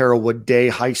out of Carrollwood Day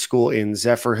High School in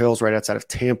Zephyr Hills, right outside of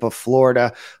Tampa,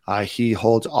 Florida. He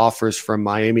holds offers from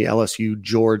Miami, LSU,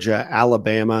 Georgia,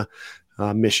 Alabama,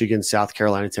 Michigan, South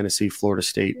Carolina, Tennessee, Florida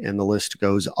State, and the list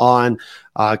goes on.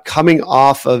 Coming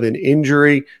off of an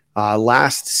injury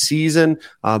last season,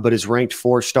 but is ranked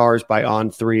 4 stars by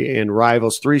On3 and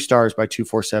Rivals, 3 stars by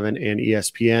 247 and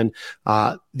ESPN.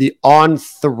 The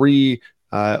On3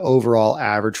 overall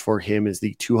average for him is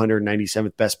the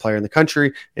 297th best player in the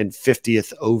country and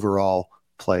 50th overall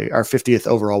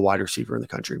wide receiver in the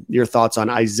country. Your thoughts on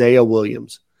Isaiah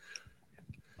Williams?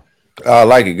 I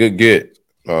like it. Good get.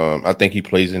 I think he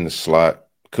plays in the slot,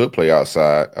 could play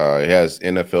outside. He has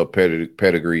NFL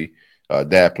pedigree.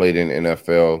 Dad played in the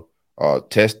NFL,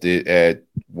 tested at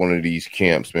one of these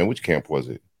camps, man. Which camp was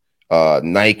it?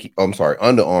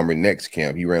 Under Armour next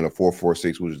camp. He ran a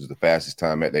 4.46, which is the fastest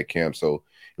time at that camp. So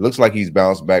it looks like he's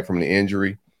bounced back from the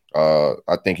injury.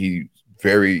 I think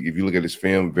if you look at his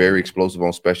film, very explosive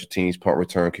on special teams, punt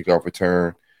return, kickoff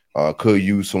return. Could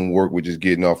use some work with just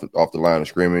getting off the line of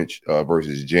scrimmage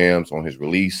versus jams on his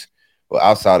release. But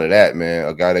outside of that, man,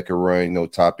 a guy that can run,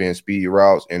 top end speed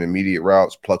routes, intermediate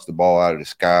routes, plucks the ball out of the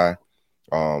sky.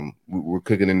 We're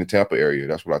cooking in the Tampa area.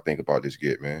 That's what I think about this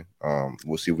get, man.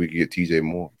 We'll see if we can get TJ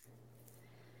Moore.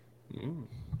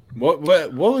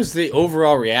 What was the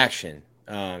overall reaction?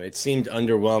 It seemed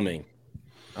underwhelming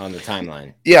on the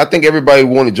timeline. Yeah, I think everybody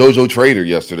wanted JoJo Trader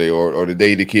yesterday or the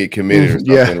day the kid committed or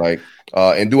something like.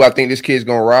 And do I think this kid's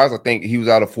gonna rise? I think he was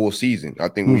out a full season. I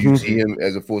think when you see him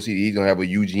as a full season, he's gonna have a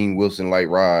Eugene Wilson-like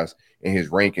rise in his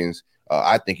rankings.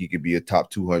 I think he could be a top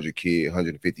 200 kid,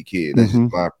 150 kid. That's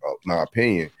just my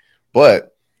opinion.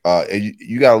 But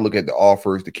you got to look at the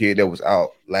offers. The kid that was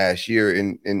out last year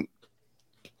and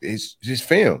his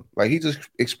film. Like, he's an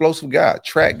explosive guy,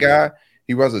 track guy.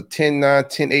 He runs a 10.9,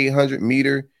 10.800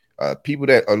 meter. People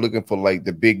that are looking for like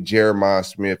the big Jeremiah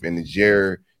Smith and the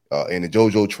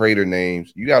JoJo Trader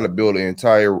names, you got to build an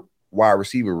entire wide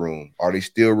receiver room. Are they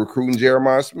still recruiting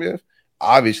Jeremiah Smith?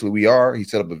 Obviously, we are. He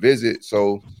set up a visit,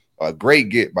 so a great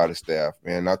get by the staff,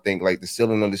 man. I think like the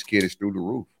ceiling on this kid is through the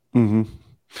roof.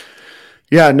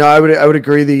 Yeah, no, I would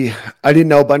agree. I didn't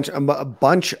know a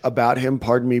bunch about him,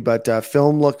 pardon me, but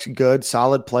film looks good,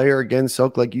 solid player. Again,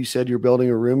 Silk, like you said, you're building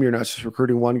a room. You're not just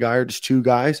recruiting one guy or just two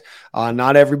guys.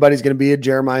 Not everybody's going to be a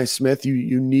Jeremiah Smith.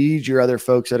 You need your other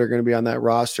folks that are going to be on that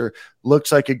roster.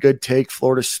 Looks like a good take.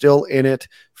 Florida's still in it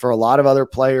for a lot of other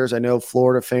players. I know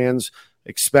Florida fans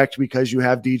expect because you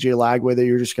have DJ Lagway that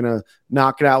you're just going to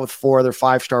knock it out with 4 other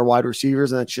 5-star wide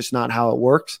receivers, and that's just not how it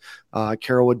works.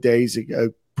 Carrollwood Day's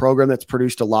a program that's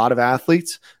produced a lot of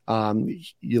athletes.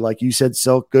 Like you said,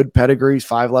 Silk, good pedigrees,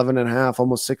 5'11 and a half,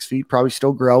 almost 6 feet, probably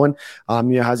still growing.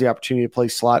 Has the opportunity to play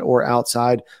slot or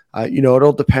outside.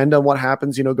 It'll depend on what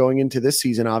happens, going into this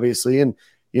season, obviously. And,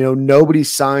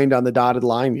 nobody's signed on the dotted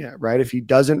line yet, right? If he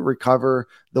doesn't recover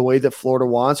the way that Florida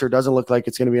wants, or doesn't look like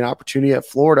it's going to be an opportunity at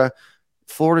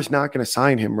Florida's not going to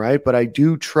sign him, right? But I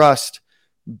do trust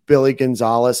Billy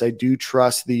Gonzalez. I do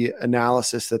trust the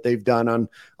analysis that they've done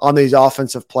on these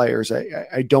offensive players.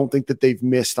 I don't think that they've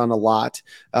missed on a lot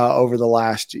over the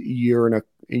last year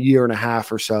and a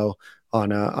half or so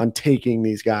on taking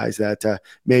these guys that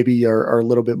maybe are a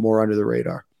little bit more under the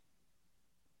radar.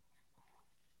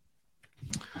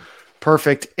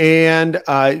 Perfect. And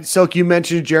Silk, you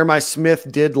mentioned Jeremiah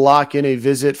Smith did lock in a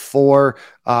visit for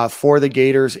the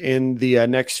Gators in the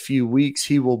next few weeks.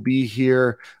 He will be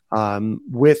here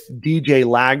with DJ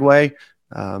Lagway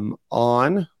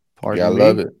on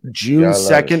June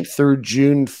 2nd through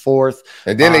June 4th.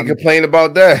 And then they complain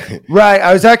about that. Right.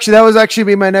 That was actually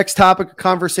be my next topic of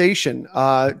conversation.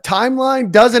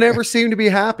 Timeline doesn't ever seem to be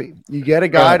happy. You get a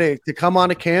guy to come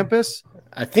onto campus.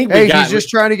 I think he's just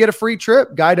trying to get a free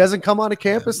trip. Guy doesn't come onto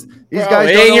campus. These guys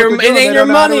it ain't your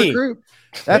money.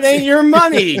 That ain't your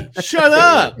money. Shut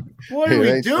up. What are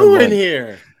we doing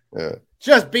here? Yeah.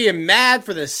 Just being mad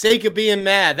for the sake of being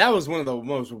mad. That was one of the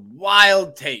most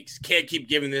wild takes. Can't keep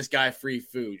giving this guy free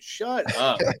food. Shut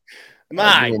up.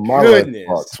 My goodness.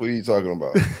 What are you talking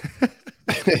about?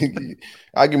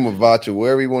 I give him a voucher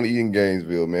wherever he want to eat in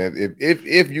Gainesville, man.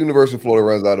 If University of Florida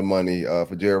runs out of money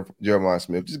for Jeremiah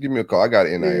Smith, just give me a call. I got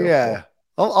an NIL. Yeah.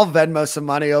 I'll Venmo some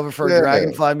money over for a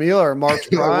Dragonfly meal or a Mark's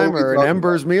Prime or an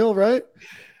Embers meal, right?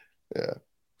 Yeah.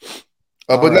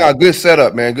 But now, good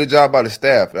setup, man. Good job by the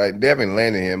staff. Right? They haven't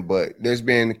landed him, but there's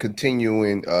been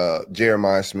continuing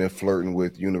Jeremiah Smith flirting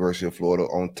with University of Florida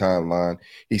on timeline.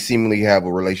 He seemingly have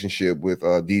a relationship with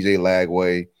DJ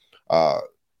Lagway.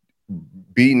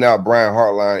 Beating out Brian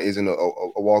Hartline isn't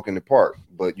a walk in the park,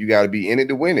 but you got to be in it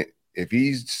to win it. If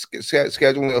he's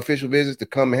scheduling official visits to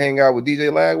come and hang out with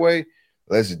DJ Lagway,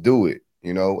 let's do it.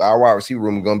 Our wide receiver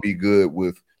room is going to be good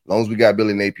with. As long as we got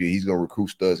Billy Napier, he's gonna recruit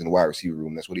studs in the wide receiver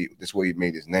room. That's where he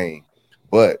made his name.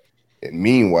 But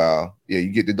meanwhile, you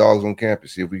get the dogs on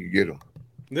campus. See if we can get them.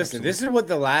 Listen, this is what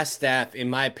the last staff, in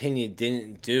my opinion,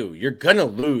 didn't do. You're gonna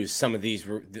lose some of these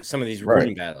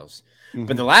recruiting battles,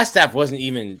 but the last staff wasn't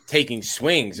even taking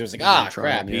swings. It was like,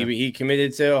 crap, he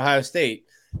committed to Ohio State.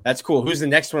 That's cool. Who's the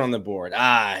next one on the board?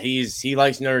 He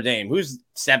likes Notre Dame. Who's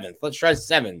 7th? Let's try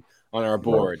 7 on our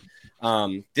board. Right.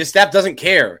 This staff doesn't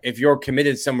care if you're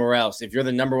committed somewhere else. If you're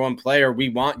the number 1 player, we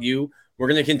want you. We're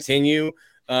going to continue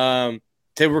to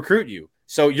recruit you.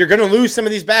 So you're going to lose some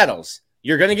of these battles.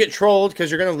 You're going to get trolled because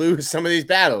you're going to lose some of these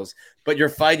battles. But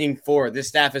this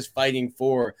staff is fighting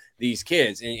for these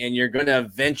kids. And you're going to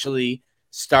eventually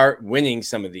start winning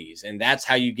some of these. And that's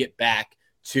how you get back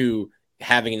to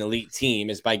having an elite team,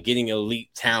 is by getting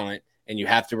elite talent. And you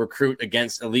have to recruit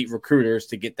against elite recruiters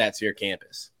to get that to your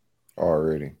campus.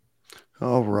 Already.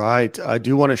 All right. I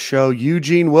do want to show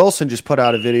Eugene Wilson just put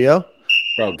out a video.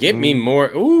 Bro, get me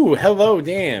more. Ooh, hello,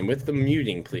 Dan, with the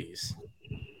muting, please.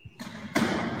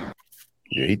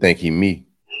 Yeah, he think he me.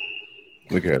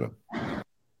 Look at him.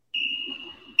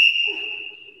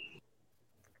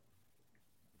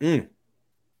 There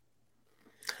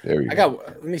we go.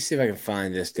 Let me see if I can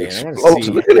find this, Dan. I want to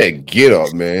see. Look at that get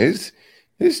up, man.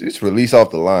 It's release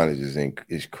off the line is just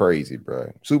it's crazy,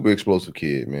 bro. Super explosive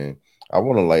kid, man. I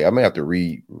want to I may have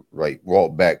to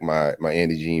walk back my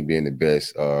Andy Jean being the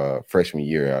best freshman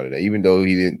year out of that. Even though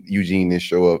Eugene didn't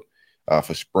show up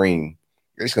for spring,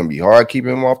 it's gonna be hard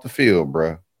keeping him off the field,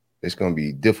 bro. It's gonna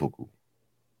be difficult.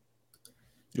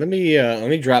 Let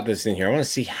me drop this in here. I want to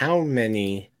see how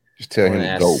many. Just tell him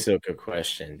to go. Silk a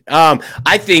question.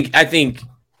 I think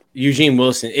Eugene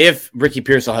Wilson. If Ricky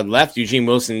Pearsall had left, Eugene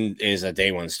Wilson is a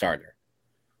day 1 starter.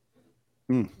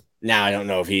 Now, I don't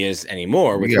know if he is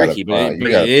anymore with Ricky, but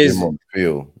it is.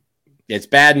 It's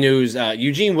bad news.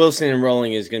 Eugene Wilson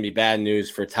enrolling is going to be bad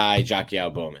news for Ty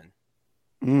Jacquiel Bowman.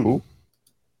 Who?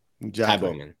 Ty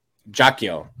Bowman.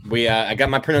 Jacquiel. I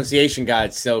got my pronunciation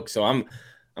guide, Silk, so I'm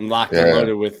I'm locked and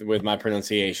loaded with my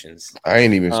pronunciations. I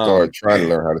ain't even started trying to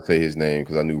learn how to say his name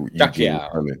because I knew Eugene was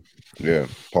coming. Yeah,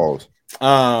 pause.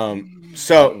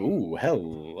 So,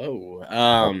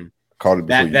 hello. Called it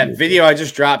that video I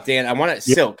just dropped, Dan. I want to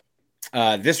Silk.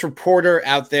 This reporter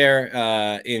out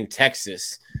there in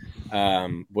Texas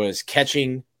was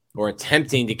catching or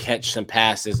attempting to catch some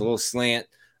passes, a little slant,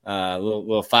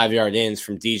 little 5-yard ins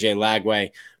from DJ Lagway.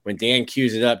 When Dan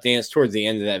cues it up, Dan's towards the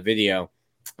end of that video.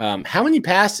 How many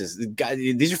passes?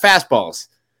 These are fastballs.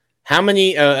 How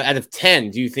many out of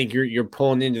 10 do you think you're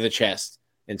pulling into the chest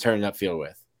and turning upfield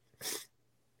with?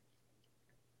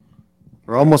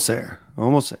 We're almost there.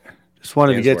 Just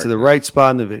wanted to get to the right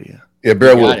spot in the video. Yeah,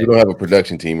 bear with us. We don't have a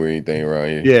production team or anything around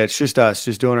here. Yeah, it's just us,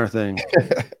 just doing our thing.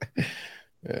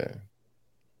 Yeah.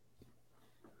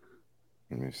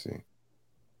 Let me see.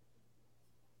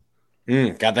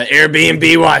 Got the Airbnb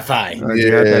Wi-Fi. Got that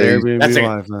Airbnb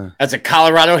Wi-Fi. That's a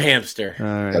Colorado hamster. All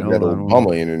right, got that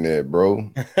Obama internet,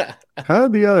 bro. How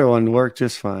did the other one work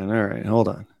just fine? All right, hold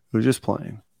on. We're just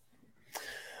playing.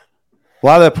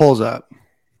 While that pulls up.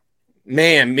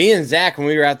 Man, me and Zach, when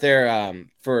we were out there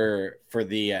for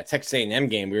the Texas A&M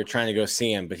game, we were trying to go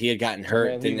see him, but he had gotten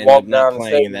hurt, didn't end up not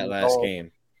playing in that last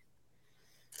game.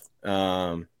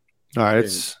 All right,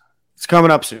 it's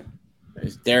coming up soon.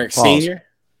 Is Derek Senior?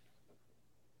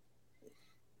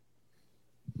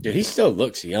 Dude, he still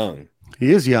looks young.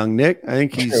 He is young, Nick. I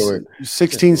think he's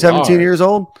 16, 17 years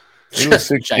old. He was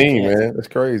 16, man. That's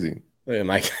crazy. Look at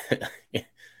Mike.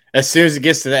 As soon as it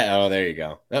gets to that, there you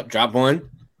go. Oh, drop one.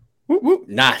 Whoop, whoop.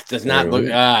 Does not look.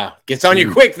 Gets on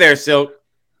you quick there, Silk.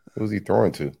 Who's he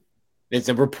throwing to? It's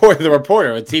the reporter,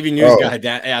 a TV news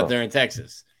guy out there in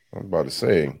Texas. I'm about to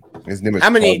say his name is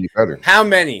How many?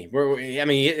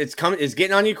 It's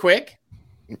getting on you quick.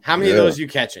 How many of those you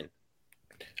catching?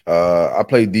 I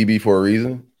played DB for a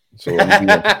reason, so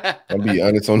I'll be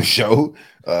honest on the show.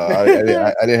 I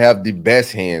didn't have the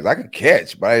best hands. I could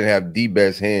catch, but I didn't have the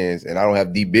best hands, and I don't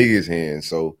have the biggest hands.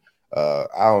 So I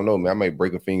don't know, man. I might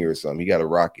break a finger or something. He got a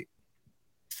rocket.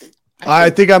 I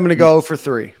think I'm going to go for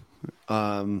 3.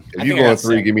 If you going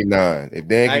 3, give me 9. If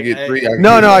Dan can get 3,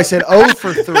 I said 0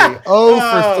 for 3. 0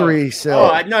 for 3. So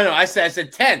I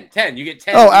said 10. 10. You get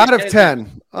 10. Oh, out of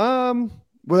 10.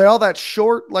 Were they all that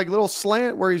short, like little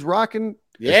slant where he's rocking?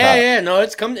 Yeah. No,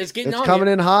 it's coming. It's getting. It's coming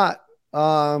in hot.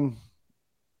 I'll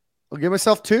give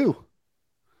myself 2.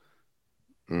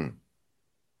 I'm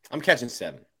catching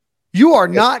 7. You are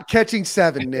not catching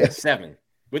 7, Nick. 7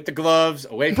 with the gloves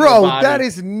away from Bro, the body. that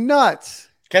is nuts.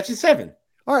 Catching 7.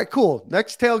 All right, cool.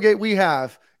 Next tailgate we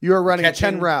have, you are running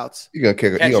 10 routes. You're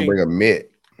gonna bring a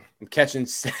mitt. I'm catching.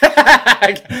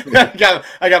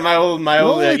 I got my old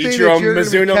Ichiro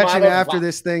Mizuno catching after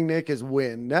this thing, Nick, is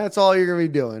win. That's all you're gonna be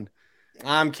doing.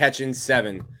 I'm catching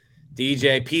 7.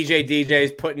 PJ DJ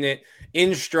is putting it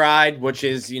in stride, which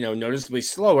is noticeably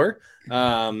slower than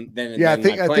I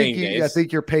days. I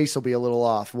think your pace will be a little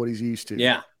off what he's used to.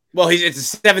 Yeah. Well,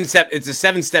 it's a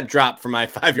 7-step drop for my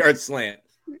 5-yard slant.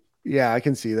 Yeah, I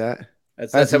can see that.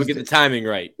 That's how we get the timing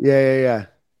right. Yeah.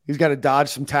 He's got to dodge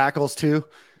some tackles too.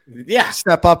 Yeah.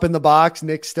 Step up in the box.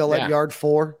 Nick's still at yard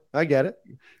 4. I get it.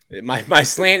 My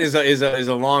slant is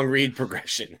a long read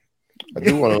progression. I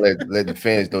do want to let the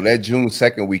fans know that June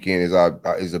 2nd weekend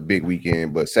is a big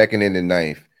weekend, but 2nd and the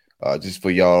 9th, just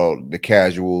for y'all, the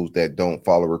casuals that don't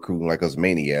follow recruiting like us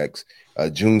maniacs,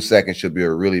 June 2nd should be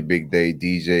a really big day.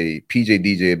 PJ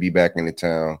DJ will be back in the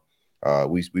town.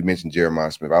 We mentioned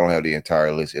Jeremiah Smith. I don't have the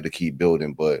entire list. It'll keep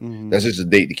building, but that's just a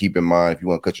date to keep in mind if you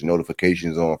want to cut your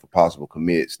notifications on for possible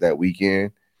commits that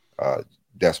weekend.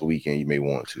 That's the weekend you may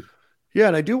want to. Yeah,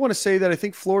 and I do want to say that I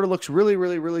think Florida looks really,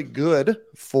 really, really good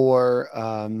for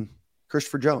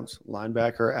Christopher Jones,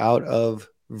 linebacker out of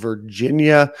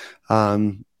Virginia.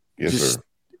 Yes, sir.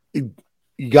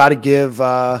 You got to give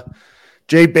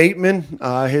Jay Bateman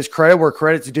his credit where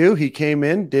credit's due. He came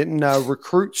in, didn't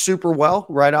recruit super well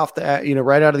right out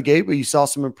of the gate, but you saw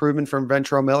some improvement from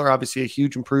Ventrell Miller. Obviously, a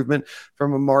huge improvement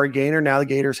from Amari Gaynor. Now the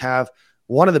Gators have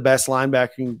one of the best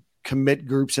linebacking commit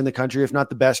groups in the country, if not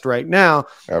the best right now.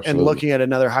 Absolutely. And looking at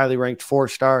another highly ranked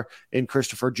 4-star in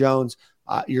Christopher Jones,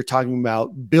 you're talking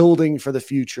about building for the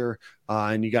future,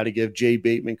 and you got to give Jay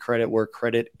Bateman credit where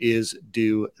credit is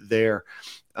due there.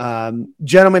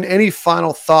 Gentlemen, any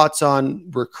final thoughts on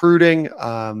recruiting,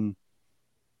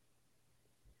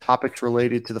 topics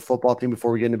related to the football team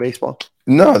before we get into baseball?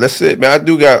 No, that's it, man. I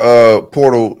do got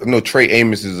portal. I know Trey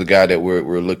Amos is a guy that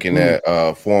we're looking at,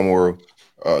 former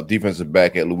defensive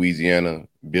back at Louisiana.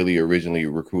 Billy originally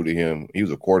recruited him. He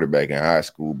was a quarterback in high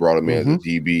school, brought him in as a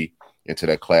DB into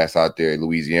that class out there in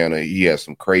Louisiana. He has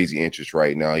some crazy interest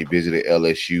right now. He visited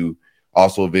LSU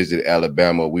Also visited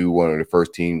Alabama. We were one of the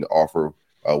first teams to offer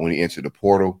when he entered the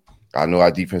portal. I know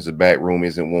our defensive back room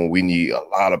isn't one. We need a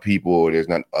lot of people. There's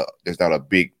not a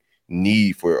big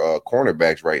need for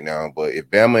cornerbacks right now. But if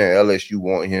Bama and LSU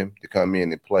want him to come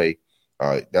in and play,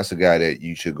 that's a guy that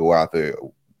you should go out there.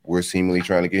 We're seemingly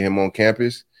trying to get him on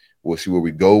campus. We'll see where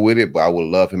we go with it, but I would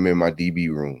love him in my DB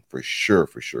room for sure.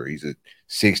 He's a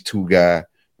 6'2" guy,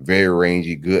 very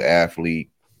rangy, good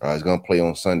athlete. He's going to play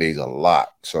on Sundays a lot.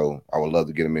 So I would love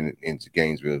to get him into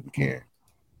Gainesville if we can.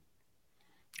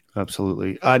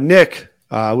 Absolutely. Nick,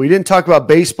 we didn't talk about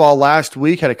baseball last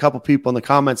week. Had a couple people in the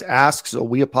comments ask, so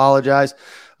we apologize.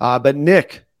 But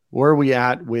Nick, where are we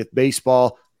at with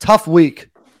baseball? Tough week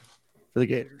for the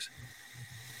Gators.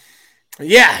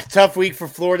 Yeah, tough week for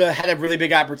Florida. Had a really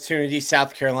big opportunity.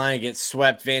 South Carolina gets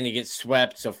swept. Vandy gets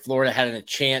swept. So Florida had a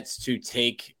chance to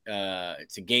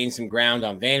to gain some ground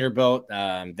on Vanderbilt.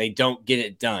 They don't get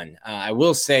it done. I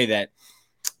will say that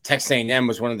Texas A&M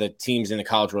was one of the teams in the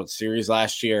College World Series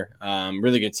last year.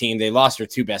 Really good team. They lost their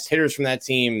two best hitters from that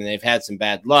team, and they've had some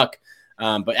bad luck.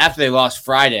 But after they lost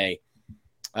Friday,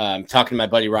 talking to my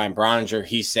buddy Ryan Broninger,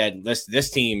 he said, this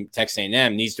team, Texas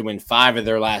A&M, needs to win 5 of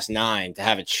their last 9 to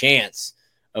have a chance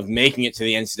of making it to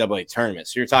the NCAA tournament.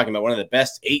 So you're talking about one of the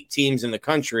best 8 teams in the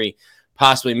country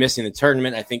possibly missing the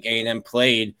tournament. I think A&M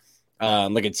played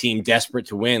like a team desperate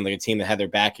to win, like a team that had their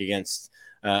back against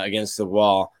the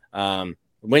wall.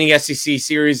 Winning SEC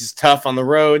series is tough on the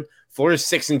road. Florida's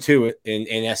 6-2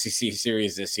 in SEC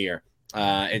series this year.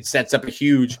 It sets up a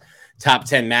huge top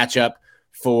 10 matchup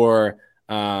for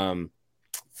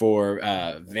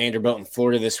Vanderbilt and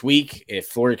Florida this week. If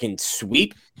Florida can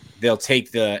sweep, they'll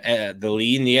take the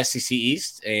lead in the SEC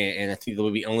East, and I think they'll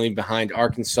be only behind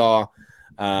Arkansas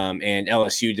and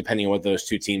LSU, depending on what those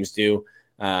two teams do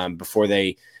before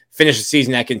they finish the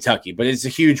season at Kentucky. But it's a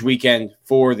huge weekend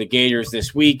for the Gators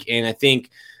this week, and I think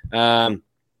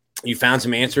you found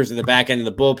some answers at the back end of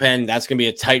the bullpen. That's going to be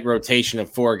a tight rotation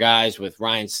of 4 guys with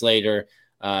Ryan Slater,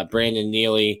 Brandon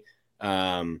Neely,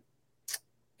 and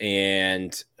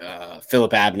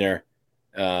Philip Abner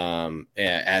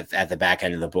at the back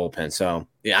end of the bullpen. So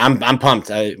yeah, I'm pumped.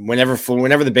 Whenever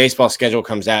the baseball schedule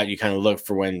comes out, you kind of look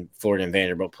for when Florida and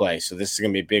Vanderbilt play. So this is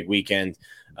going to be a big weekend,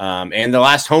 and the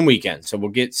last home weekend. So we'll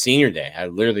get Senior Day. I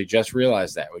literally just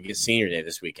realized that we get Senior Day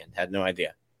this weekend. Had no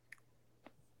idea.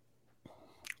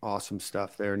 Awesome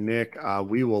stuff there, Nick.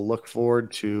 We will look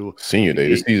forward to Senior Day.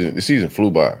 This season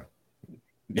flew by.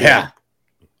 Yeah.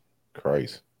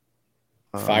 Christ.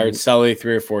 Fired Sully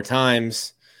 3 or 4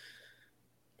 times.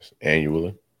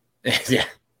 Annually. Yeah.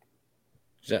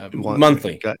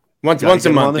 Monthly. Once a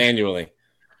month annually.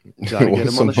 Gotta get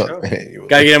him on the show.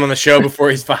 Gotta get him on the show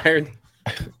before he's fired.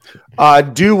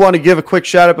 Do want to give a quick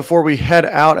shout out before we head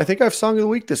out. I think I have Song of the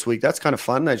Week this week. That's kind of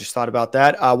fun. I just thought about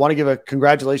that. I want to give a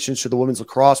congratulations to the women's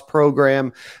lacrosse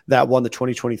program that won the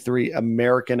 2023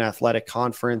 American Athletic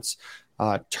Conference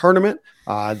tournament.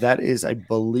 That is, I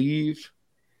believe,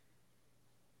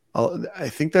 I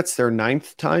think that's their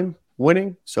 9th time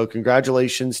winning. So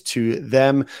congratulations to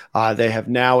them. They have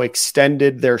now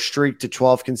extended their streak to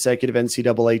 12 consecutive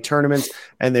NCAA tournaments,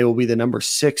 and they will be the number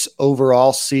 6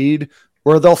 overall seed,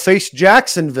 where they'll face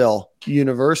Jacksonville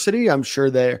University. I'm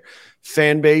sure their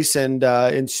fan base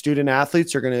and student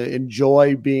athletes are going to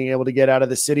enjoy being able to get out of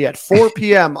the city at 4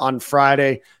 p.m. on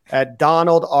Friday at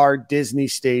Donald R. Disney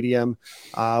Stadium,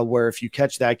 where if you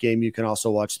catch that game, you can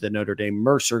also watch the Notre Dame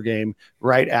Mercer game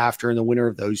right after, and the winner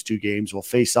of those 2 games will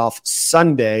face off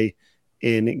Sunday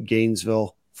in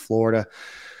Gainesville, Florida.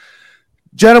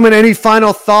 Gentlemen, any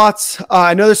final thoughts?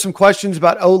 I know there's some questions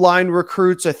about O-line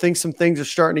recruits. I think some things are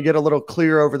starting to get a little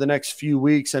clear over the next few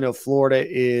weeks. I know Florida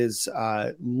is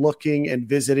looking and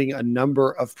visiting a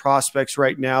number of prospects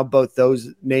right now, both those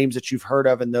names that you've heard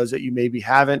of and those that you maybe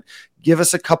haven't. Give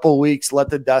us a couple weeks, let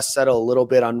the dust settle a little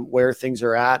bit on where things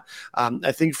are at.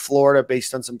 I think Florida,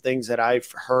 based on some things that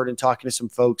I've heard and talking to some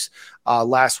folks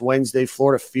last Wednesday,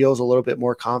 Florida feels a little bit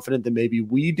more confident than maybe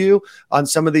we do on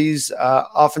some of these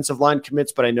offensive line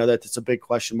commits, but I know that it's a big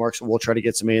question mark, so we'll try to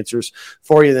get some answers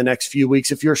for you in the next few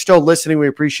weeks. If you're still listening, we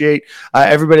appreciate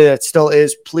everybody that still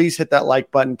is. Please hit that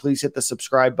like button. Please hit the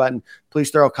subscribe button.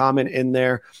 Please throw a comment in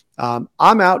there. I'm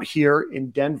out here in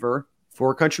Denver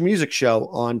for a country music show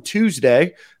on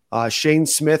Tuesday. Shane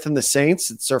Smith and the Saints.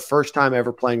 It's their first time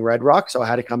ever playing Red Rock, so I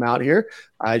had to come out here.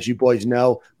 As you boys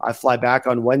know, I fly back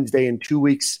on Wednesday in 2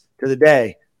 weeks to the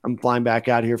day. I'm flying back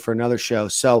out here for another show.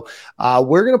 So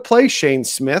we're going to play Shane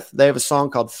Smith. They have a song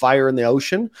called Fire in the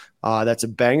Ocean. That's a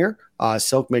banger.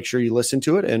 Silk, make sure you listen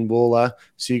to it, and we'll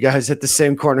see you guys at the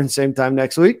same corner and same time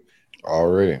next week.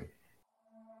 Already.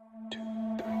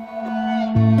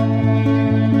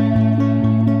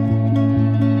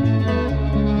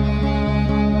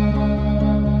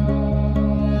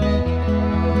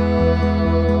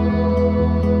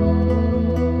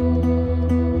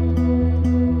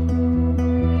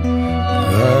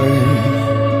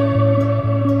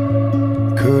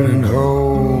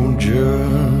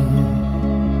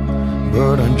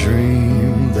 I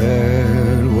dream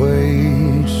that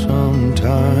way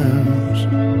sometimes.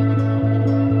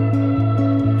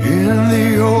 In the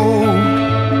old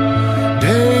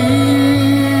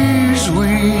days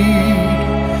we'd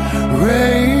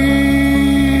rage.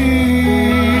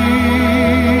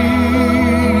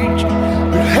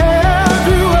 But have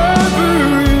you ever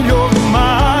in your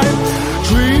mind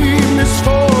dreamed as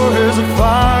far as a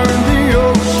fire in the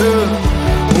ocean,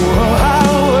 or a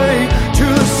highway to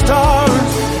the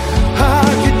stars? I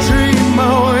could dream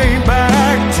my way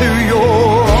back to your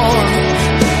arms.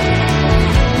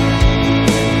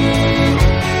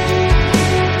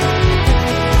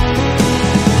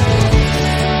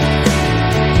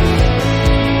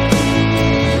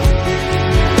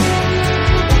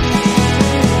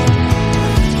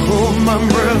 Hold my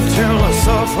breath till I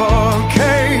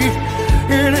suffocate.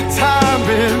 In a time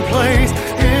and place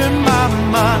in my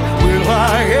mind, will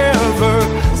I ever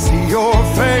see your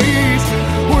face?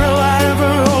 Will I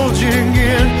ever hold you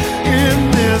again in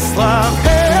this life?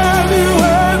 Have you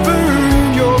ever in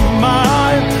your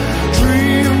mind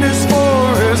dreamed as far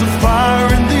as a fire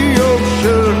in the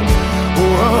ocean,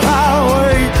 or a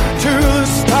highway to the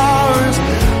stars?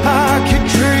 I could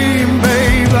dream,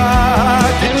 babe, I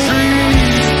could dream.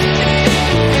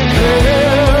 Yeah.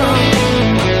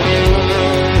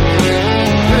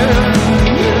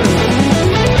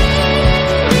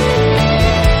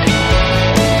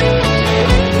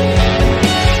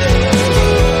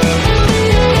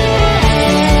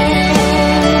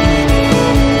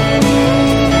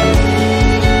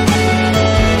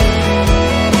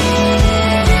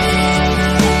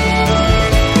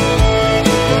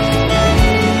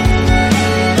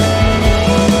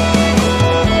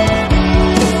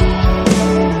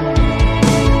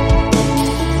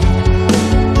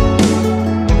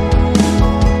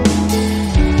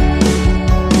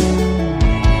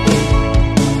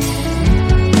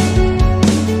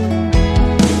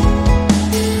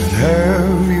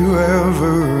 Have you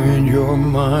ever in your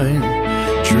mind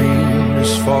dreamed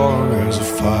as far as a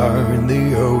fire in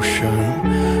the ocean,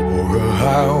 or a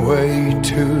highway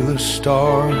to the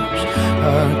stars?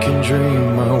 I can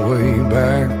dream my way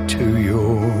back to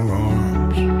your arms.